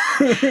 Yeah.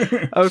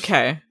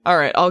 Okay. All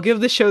right. I'll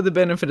give the show the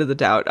benefit of the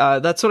doubt.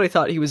 That's what I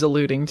thought he was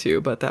alluding to,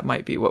 but that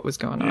might be what was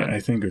going on. Yeah, I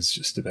think it's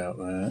just about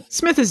that.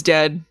 Smith is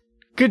dead.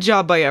 Good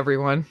job by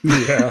everyone.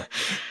 Yeah.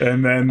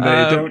 And then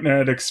they don't know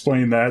how to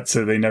explain that,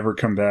 so they never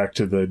come back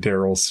to the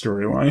Daryl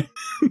storyline.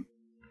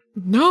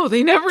 No,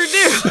 they never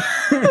do.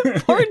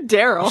 Poor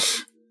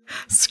Daryl.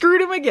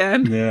 Screwed him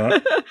again. Yeah.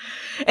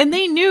 And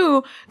they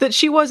knew that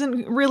she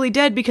wasn't really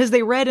dead because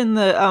they read in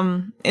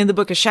the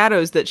Book of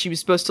Shadows that she was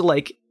supposed to,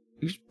 like,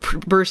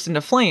 burst into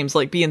flames,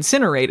 like be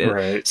incinerated.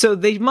 Right. So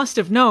they must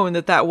have known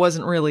that that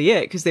wasn't really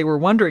it, because they were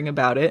wondering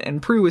about it,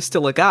 and Prue was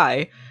still a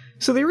guy.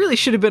 So they really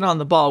should have been on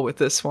the ball with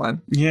this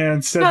one. Yeah,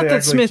 instead not they that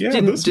act Smith like, yeah,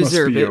 didn't this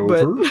deserve must be it,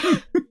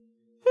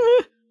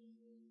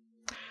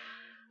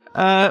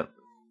 over.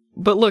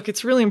 but look,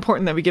 it's really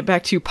important that we get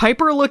back to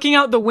Piper looking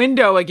out the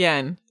window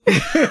again.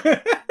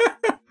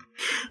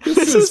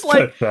 This is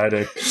like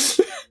pathetic.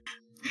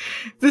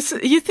 This,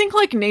 you think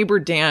like neighbor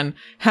Dan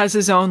has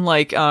his own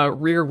like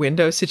rear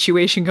window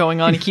situation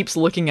going on. He keeps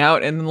looking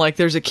out, and like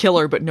there's a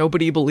killer, but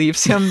nobody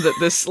believes him that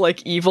this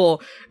like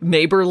evil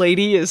neighbor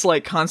lady is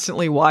like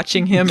constantly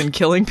watching him and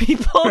killing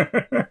people.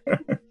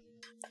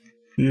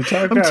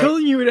 I'm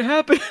telling you it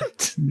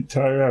happened. You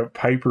talk about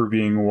Piper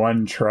being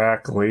one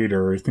track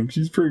later. I think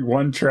she's pretty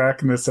one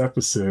track in this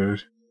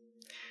episode.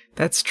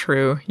 That's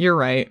true. You're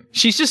right.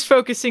 She's just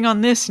focusing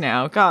on this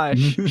now. Gosh,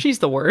 she's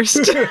the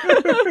worst.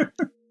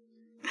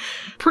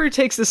 Prue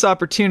takes this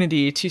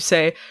opportunity to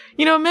say,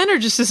 you know, men are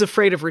just as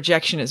afraid of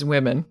rejection as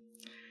women.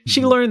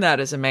 She learned that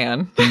as a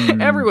man.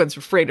 Everyone's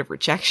afraid of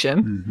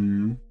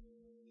rejection.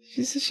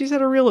 She's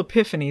had a real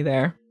epiphany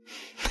there.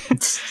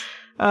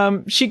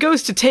 She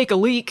goes to take a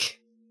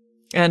leak,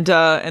 and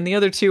the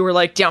other two were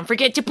like, Don't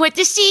forget to put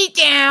the seat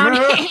down.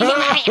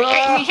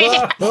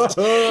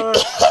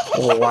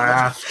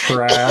 Laugh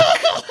track.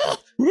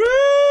 Woo!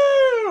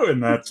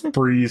 And that's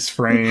freeze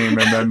frame,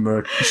 and then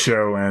the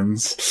show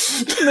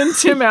ends. And then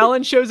Tim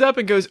Allen shows up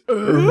and goes,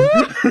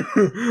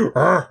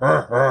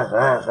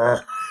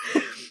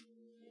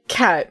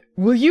 Cat,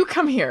 will you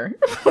come here,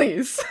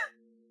 please?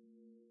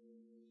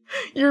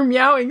 You're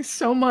meowing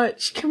so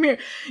much. Come here.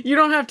 You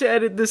don't have to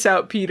edit this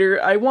out, Peter.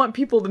 I want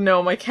people to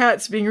know my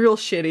cat's being real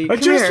shitty. I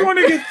just want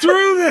to get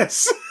through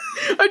this.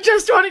 I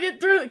just want to get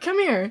through it. Come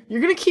here.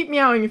 You're going to keep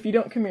meowing if you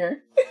don't come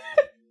here.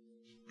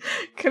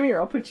 Come here.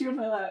 I'll put you in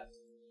my lap.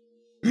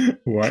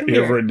 Want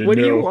everyone to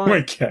know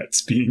my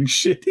cat's being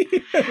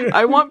shitty.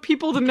 I want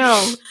people to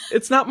know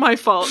it's not my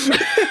fault.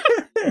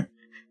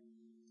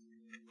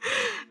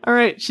 All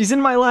right, she's in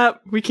my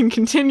lap. We can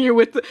continue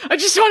with I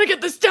just want to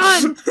get this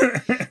done.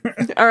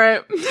 All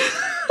right.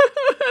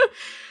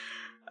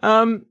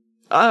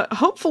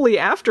 Hopefully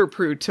after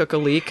Prue took a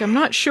leak, I'm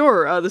not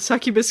sure, the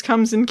succubus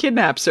comes and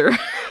kidnaps her.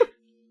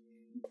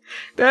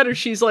 That, or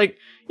she's like,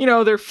 you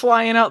know, they're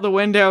flying out the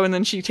window and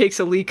then she takes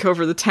a leak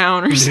over the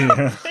town or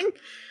something. Yeah.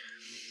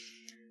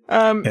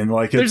 And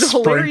like it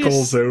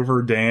sprinkles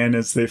over Dan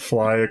as they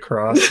fly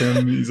across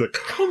him. He's like,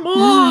 come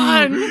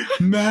on!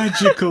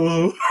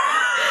 Magical!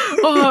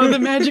 Oh, the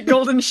magic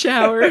golden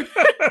shower.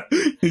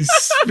 He's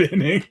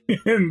spinning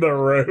in the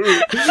road.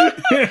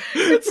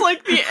 It's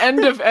like the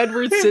end of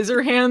Edward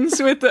Scissorhands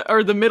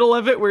or the middle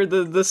of it where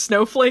the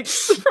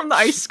snowflakes from the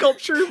ice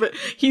sculpture, but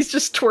he's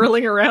just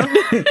twirling around.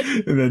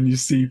 And then you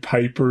see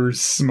Piper's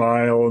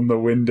smile in the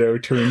window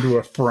turn to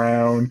a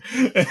frown.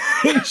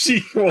 And she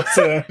pulls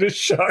out a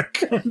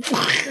shotgun.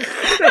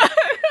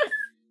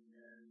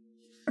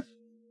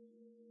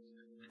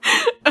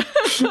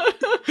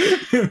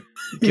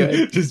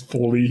 Good. Just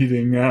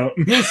bleeding out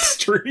in the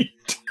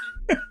street.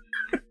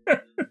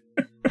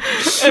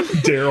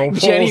 Daryl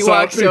pulls Jenny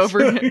walks up,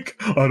 over. Like,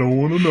 I don't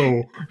want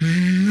to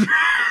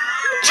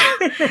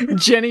know.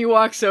 Jenny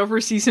walks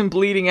over, sees him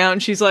bleeding out,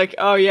 and she's like,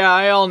 "Oh yeah,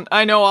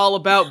 I know all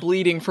about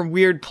bleeding from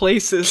weird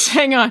places.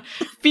 Hang on,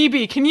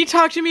 Phoebe, can you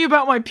talk to me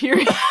about my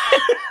period?"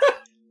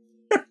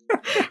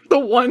 The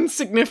one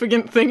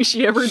significant thing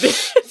she ever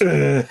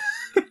did.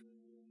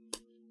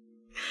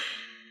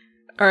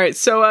 All right,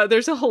 so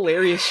there's a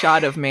hilarious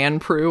shot of Man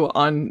Prue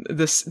on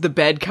the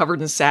bed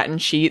covered in satin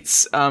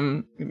sheets,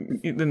 in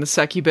the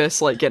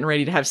succubus, like getting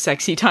ready to have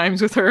sexy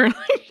times with her.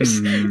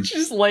 She's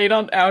just laid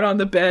out on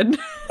the bed,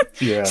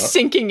 yeah,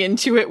 sinking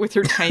into it with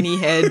her tiny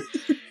head,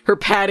 her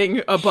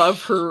padding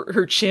above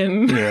her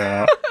chin.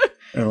 Yeah,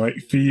 and like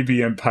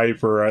Phoebe and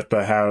Piper at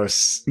the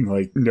house,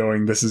 like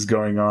knowing this is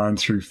going on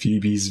through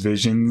Phoebe's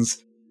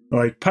visions.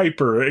 Like,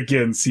 Piper,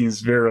 again,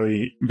 seems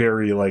very,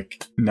 very,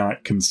 like,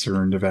 not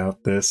concerned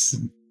about this.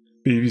 And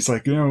Phoebe's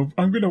like, you know,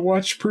 I'm gonna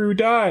watch Prue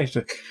die. She's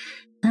like,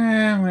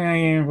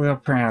 we'll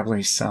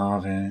probably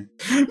solve it.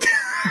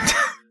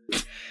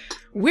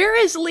 Where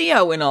is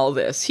Leo in all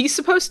this? He's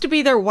supposed to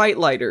be their white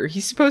lighter.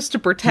 He's supposed to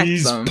protect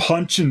them. He's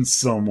punching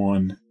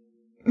someone.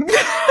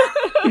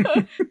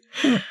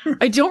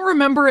 I don't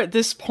remember at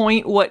this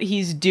point what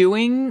he's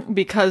doing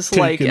because,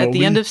 like, at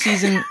the end of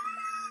season...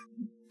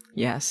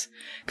 Yes.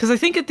 Because I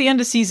think at the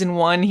end of season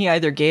 1, he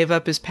either gave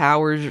up his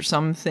powers or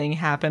something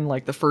happened,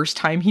 like, the first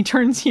time he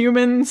turns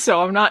human,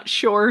 so I'm not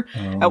sure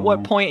at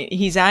what point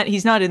he's at.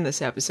 He's not in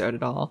this episode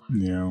at all.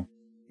 Yeah.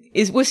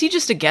 Was he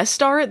just a guest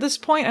star at this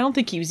point? I don't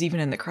think he was even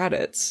in the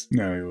credits.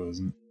 No, he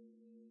wasn't.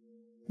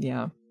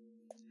 Yeah.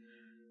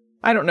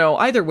 I don't know.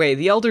 Either way,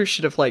 the elders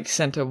should have, like,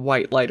 sent a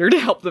white lighter to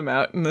help them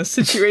out in this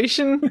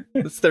situation.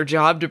 It's their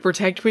job to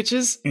protect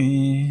witches.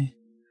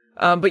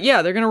 But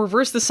yeah, they're going to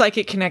reverse the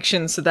psychic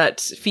connection so that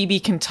Phoebe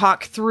can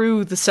talk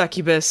through the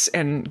succubus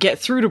and get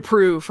through to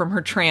Prue from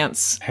her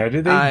trance. How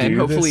do they do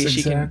hopefully this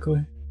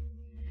exactly?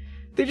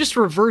 They just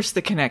reverse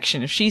the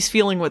connection. If she's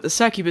feeling what the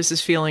succubus is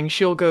feeling,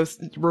 she'll go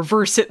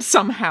reverse it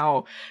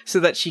somehow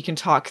so that she can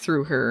talk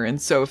through her. And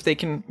so if they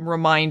can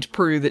remind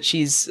Prue that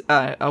she's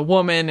a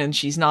woman and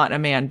she's not a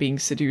man being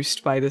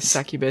seduced by the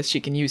succubus, she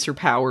can use her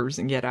powers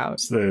and get out.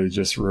 So they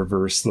just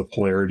reverse the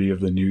polarity of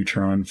the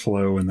neutron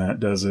flow and that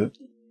does it?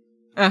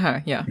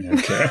 Yeah.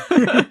 Okay.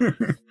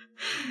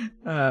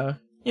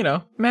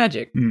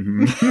 Magic.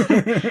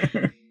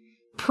 Mm-hmm.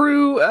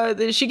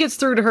 Prue, she gets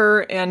through to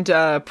her, and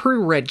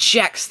Prue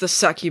rejects the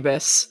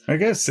succubus. I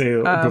gotta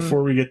say,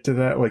 before we get to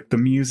that, like, the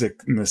music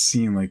in the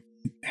scene, like,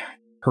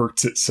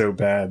 hurts it so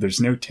bad.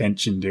 There's no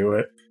tension to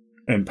it.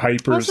 And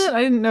Piper's... Was it?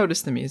 I didn't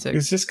notice the music.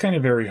 It's just kind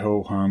of very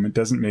ho-hum. It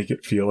doesn't make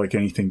it feel like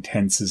anything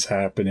tense is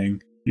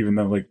happening, even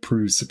though, like,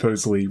 Prue's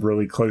supposedly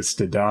really close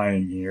to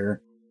dying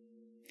here.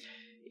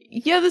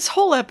 Yeah, this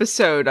whole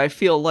episode, I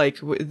feel like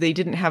they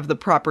didn't have the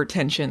proper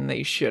tension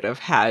they should have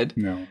had.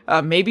 No.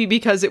 Maybe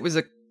because it was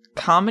a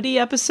comedy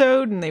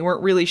episode and they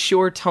weren't really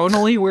sure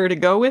tonally where to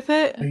go with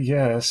it.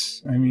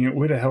 Yes. I mean, it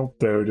would have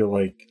helped, though, to,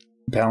 like,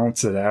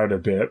 balance it out a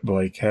bit.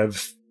 Like,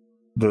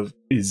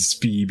 is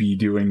Phoebe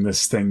doing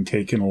this thing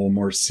taken a little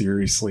more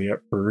seriously at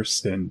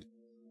first and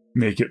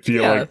make it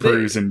feel like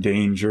Prue's in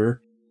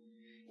danger.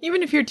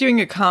 Even if you're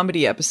doing a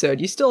comedy episode,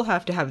 you still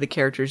have to have the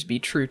characters be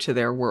true to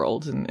their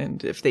world.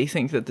 And if they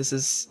think that this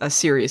is a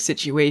serious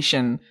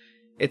situation,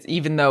 it's,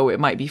 even though it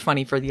might be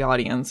funny for the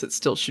audience, it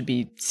still should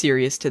be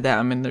serious to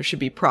them. And there should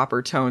be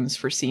proper tones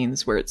for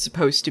scenes where it's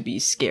supposed to be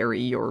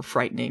scary or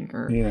frightening.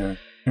 Or yeah.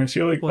 I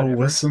feel like whatever.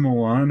 Alyssa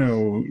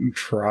Milano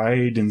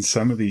tried in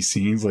some of these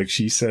scenes. Like,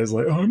 she says,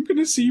 like, oh, I'm going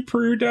to see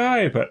Prue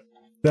die. But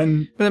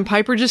then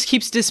Piper just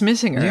keeps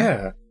dismissing her.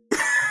 Yeah.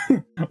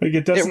 Like,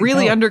 it doesn't. It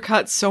really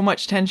undercuts so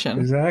much tension.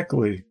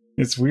 Exactly.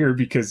 It's weird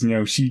because,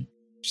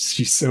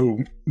 she's so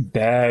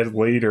bad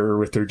later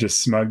with her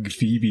just smug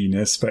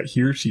Phoebe-ness, but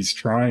here she's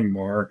trying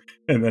more,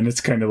 and then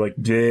it's kind of like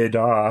dead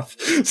off.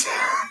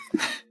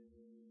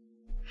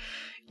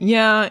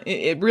 Yeah,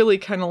 it really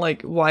kind of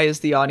like, why is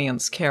the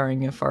audience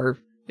caring if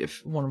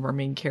one of our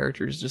main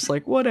characters is just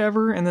like,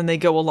 whatever, and then they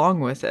go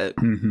along with it.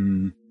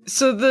 Mm-hmm.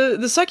 So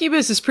the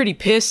succubus is pretty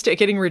pissed at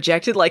getting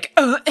rejected, like,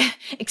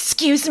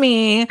 excuse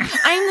me,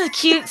 I'm the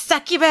cute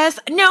succubus,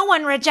 no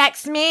one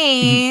rejects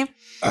me.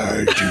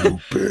 I do,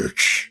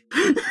 bitch.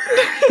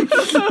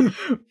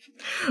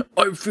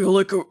 I feel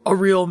like a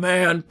real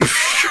man.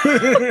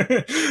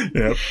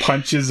 Yeah,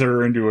 punches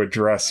her into a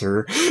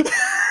dresser.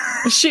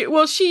 She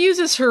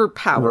uses her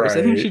powers. Right,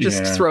 I think she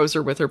just throws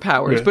her with her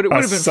powers, but it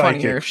would have been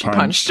funnier if she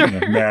punched her.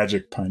 Yeah,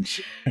 magic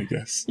punch, I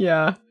guess.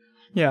 Yeah,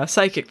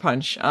 psychic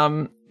punch.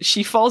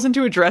 She falls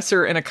into a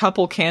dresser and a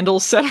couple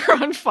candles set her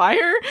on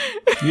fire.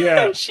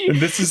 Yeah, and she and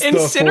this is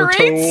incinerates.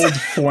 The foretold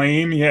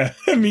flame. Yeah,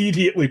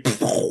 immediately.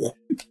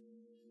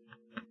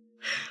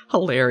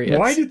 Hilarious.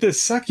 Why did the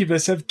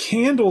succubus have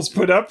candles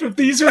put up if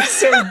these were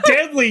so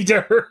deadly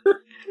to her?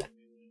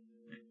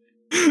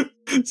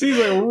 Seems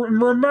like a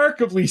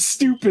remarkably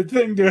stupid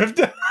thing to have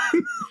done.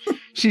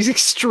 She's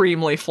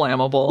extremely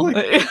flammable.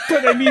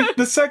 But I mean,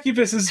 the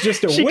succubus is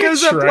just a witch, right? She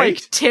goes up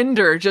like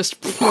tinder, just...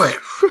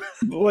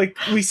 Like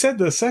we said,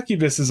 the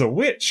succubus is a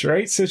witch,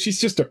 right? So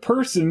she's just a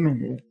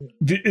person.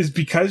 Is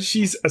because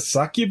she's a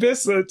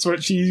succubus, that's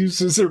what she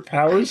uses her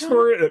powers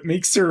for? It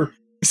makes her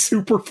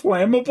super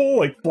flammable,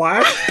 like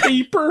flash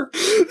paper.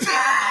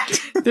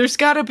 There's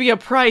got to be a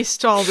price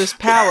to all this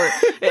power.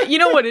 You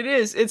know what it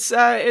is? It's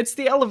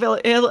the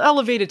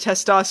elevated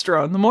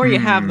testosterone. The more you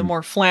have, the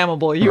more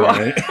flammable you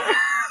are.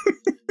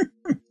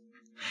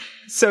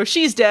 So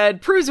she's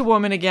dead. Prue's a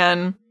woman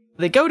again.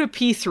 They go to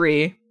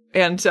P3,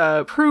 and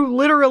Prue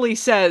literally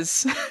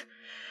says,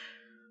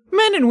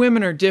 "Men and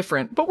women are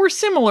different, but we're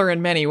similar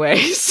in many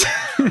ways."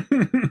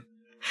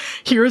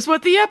 Here's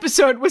what the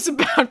episode was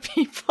about,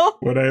 people.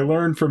 What I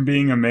learned from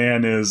being a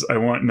man is I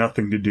want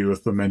nothing to do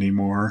with them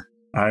anymore.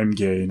 I'm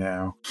gay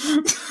now.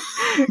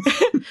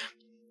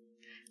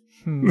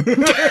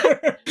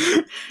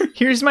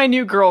 Here's my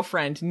new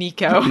girlfriend,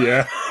 Nico.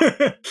 Yeah.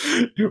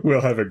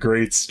 We'll have a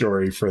great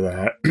story for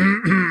that.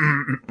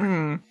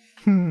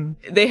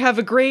 They have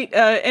a great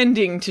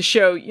ending to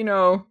show,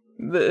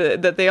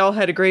 that they all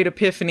had a great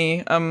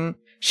epiphany.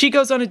 She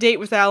goes on a date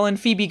with Alan,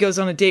 Phoebe goes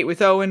on a date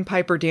with Owen,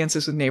 Piper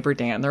dances with neighbor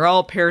Dan. They're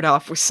all paired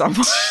off with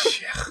someone.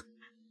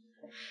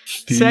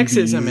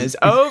 Sexism is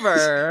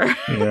over.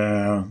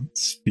 Yeah,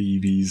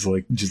 Phoebe's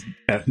like just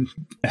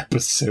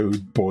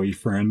episode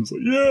boyfriends.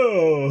 Like,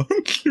 yeah,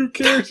 who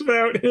cares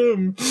about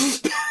him?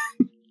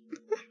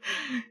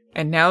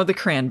 And now the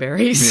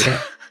Cranberries.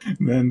 Yeah.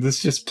 And then this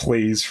just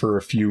plays for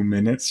a few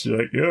minutes. You're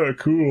like, yeah,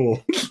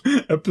 cool.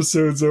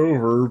 Episode's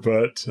over,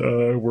 but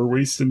we're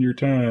wasting your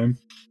time.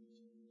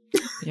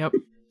 Yep.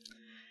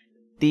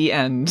 The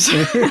end.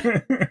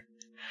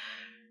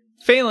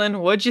 Phelan,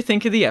 what'd you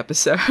think of the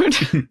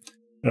episode?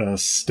 A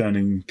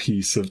stunning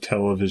piece of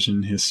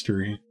television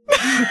history.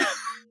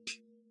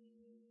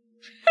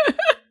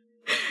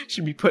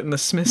 Should be put in the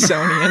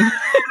Smithsonian.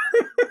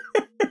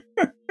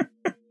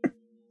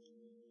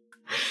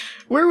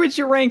 Where would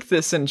you rank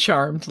this in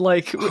Charmed?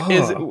 Like,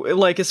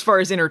 as far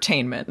as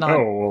entertainment, not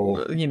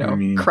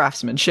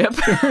craftsmanship.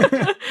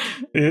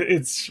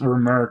 It's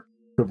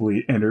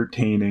remarkably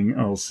entertaining,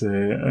 I'll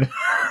say.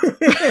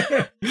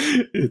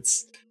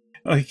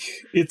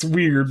 It's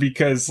weird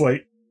because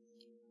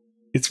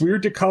it's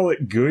weird to call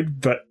it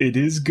good, but it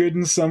is good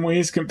in some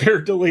ways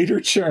compared to later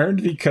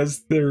Charmed,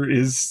 because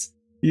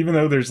even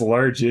though there's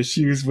large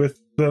issues with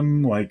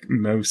them, like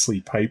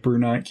mostly Piper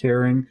not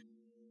caring,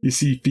 you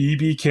see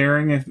Phoebe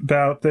caring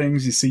about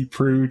things, you see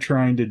Prue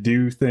trying to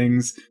do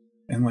things,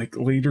 and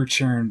later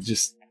Charmed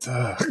just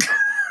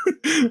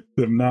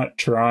them not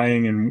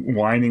trying and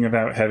whining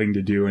about having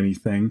to do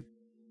anything.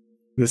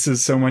 This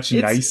is so much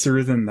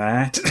nicer than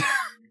that.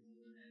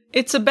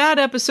 It's a bad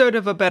episode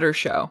of a better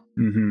show.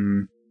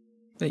 Mm-hmm.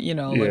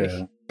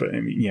 Yeah, but I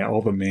mean,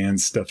 all the man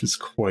stuff is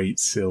quite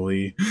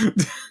silly.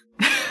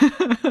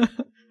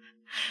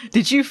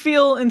 Did you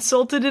feel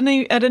insulted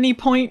at any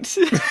point?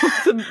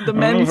 the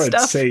men I don't know if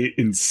stuff? I'd say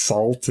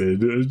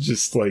insulted.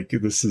 Just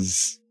this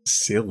is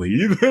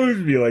silly. That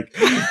would be like,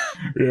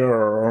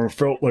 yeah, I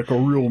felt like a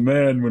real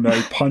man when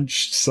I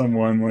punched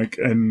someone.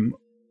 And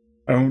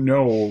I don't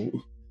know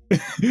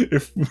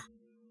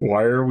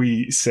why are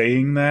we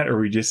saying that? Are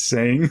we just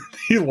saying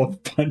they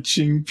love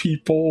punching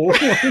people?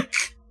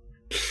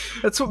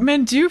 That's what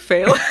men do,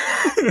 Phelan.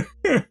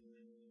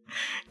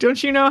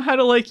 Don't you know how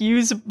to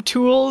use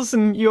tools,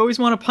 and you always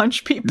want to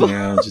punch people?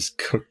 Yeah, just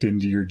cooked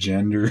into your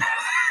gender.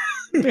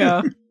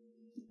 Yeah.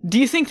 Do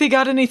you think they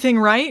got anything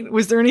right?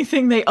 Was there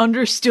anything they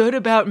understood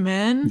about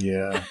men?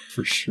 Yeah,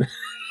 for sure.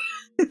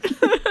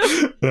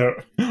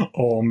 That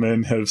all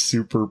men have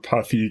super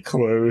puffy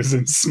clothes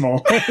and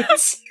small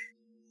heads.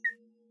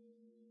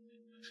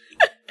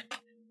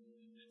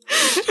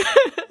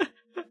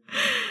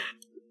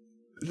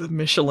 The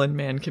Michelin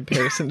Man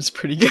comparison is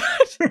pretty good.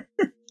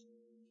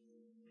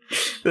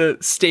 The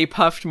Stay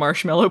Puffed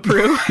Marshmallow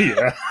Prue.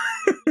 Yeah.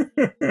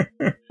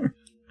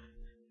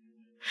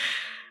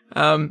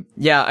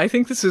 Yeah, I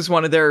think this is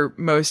one of their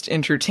most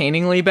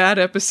entertainingly bad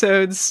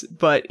episodes,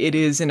 but it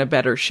is in a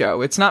better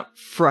show. It's not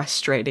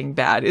frustrating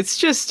bad. It's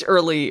just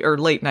early or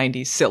late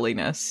 90s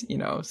silliness,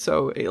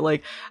 so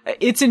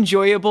it's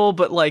enjoyable,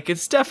 but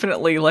it's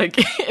definitely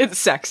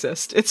it's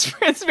sexist.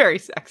 It's very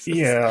sexist.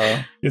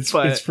 Yeah.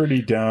 It's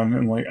pretty dumb,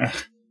 and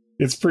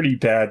it's pretty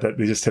bad that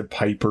they just have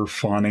Piper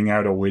fawning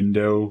out a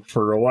window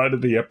for a lot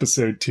of the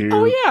episode too.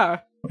 Oh yeah.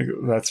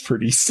 That's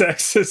pretty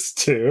sexist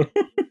too.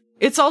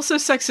 It's also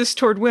sexist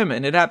toward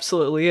women. It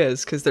absolutely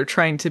is, because they're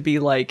trying to be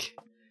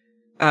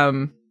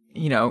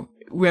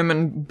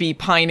women be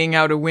pining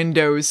out of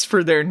windows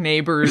for their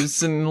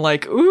neighbors and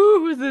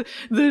ooh,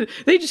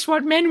 they just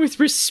want men with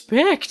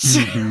respect.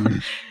 Mm-hmm.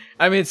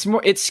 I mean,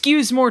 it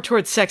skews more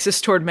towards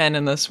sexist toward men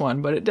in this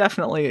one, but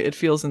it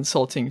feels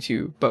insulting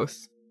to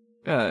both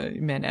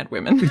men and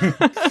women.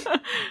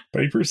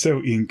 Piper's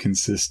so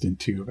inconsistent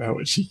too about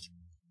what she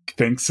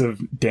thinks of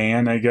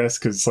Dan, I guess,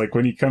 because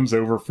when he comes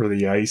over for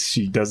the ice,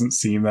 she doesn't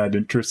seem that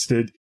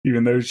interested,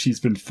 even though she's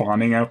been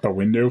fawning out the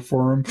window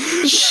for him.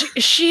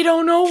 She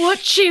don't know what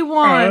she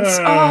wants.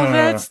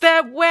 That's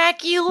that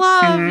wacky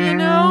love,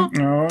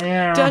 Oh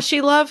yeah. Does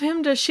she love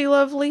him? Does she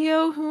love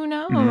Leo? Who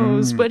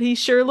knows? But he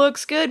sure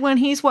looks good when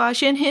he's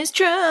washing his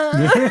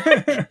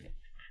truck.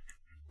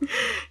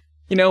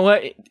 You know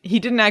what? He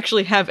didn't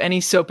actually have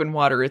any soap and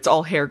water. It's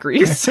all hair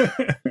grease.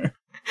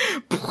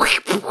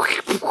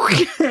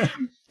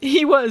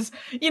 He was,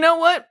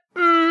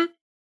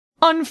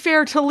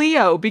 unfair to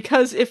Leo,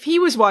 because if he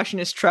was washing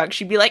his truck,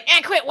 she'd be like,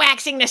 quit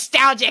waxing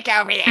nostalgic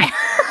over there.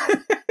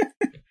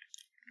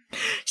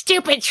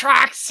 Stupid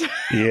trucks.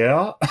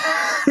 Yeah.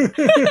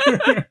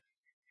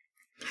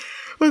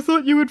 I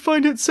thought you would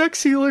find it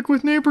sexy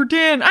with neighbor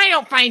Dan. I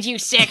don't find you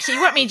sexy.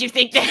 What made you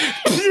think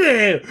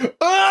that?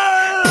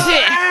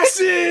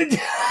 Acid!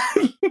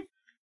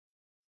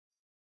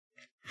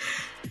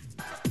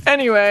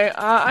 Anyway,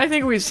 I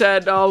think we've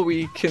said all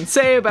we can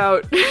say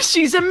about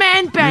She's a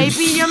man,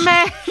 baby, you're a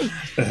man.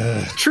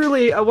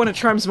 Truly one of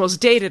Charm's most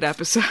dated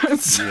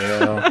episodes.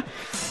 Yeah.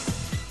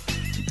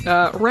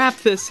 Wrap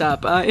this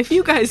up. If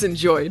you guys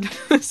enjoyed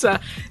this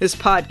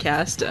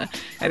podcast,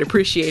 I'd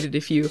appreciate it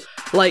if you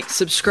liked,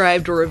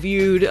 subscribed, or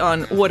reviewed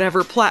on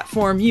whatever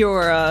platform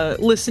you're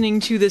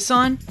listening to this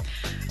on.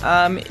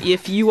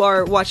 If you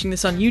are watching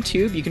this on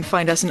YouTube, you can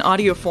find us in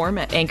audio form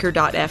at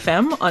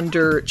anchor.fm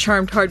under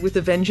Charmed Hard with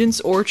a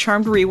Vengeance or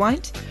Charmed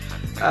Rewind.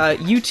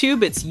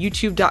 YouTube, it's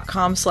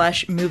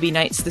youtube.com/movie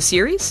nights the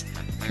series.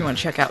 If you want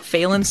to check out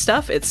Phelan's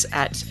stuff, it's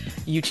at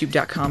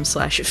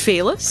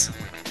youtube.com/Phelas.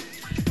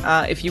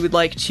 If you would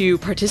like to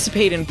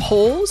participate in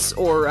polls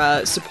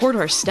or support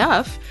our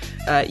stuff,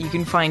 you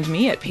can find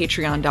me at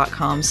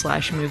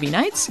patreon.com/movie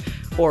nights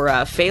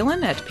or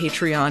Phelan at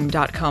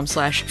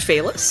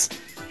patreon.com/Phelas.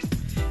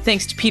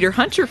 Thanks to Peter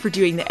Hunter for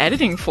doing the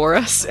editing for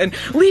us and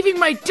leaving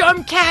my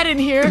dumb cat in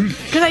here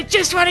because I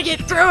just want to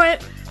get through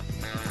it.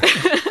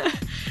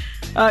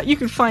 You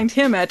can find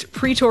him at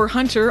Pretor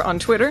Hunter on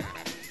Twitter.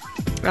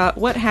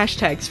 What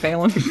hashtags,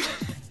 Phelan?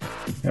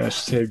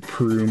 Hashtag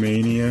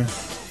Perumania.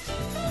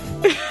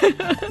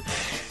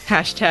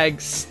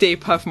 Hashtag Stay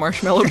Puft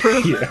Marshmallow Bro.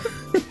 Yeah.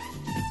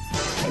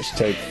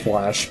 Hashtag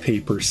Flash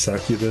Paper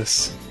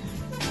Succubus.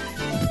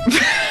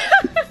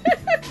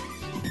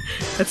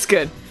 That's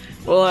good.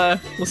 We'll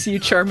see you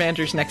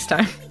Charmanders next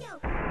time.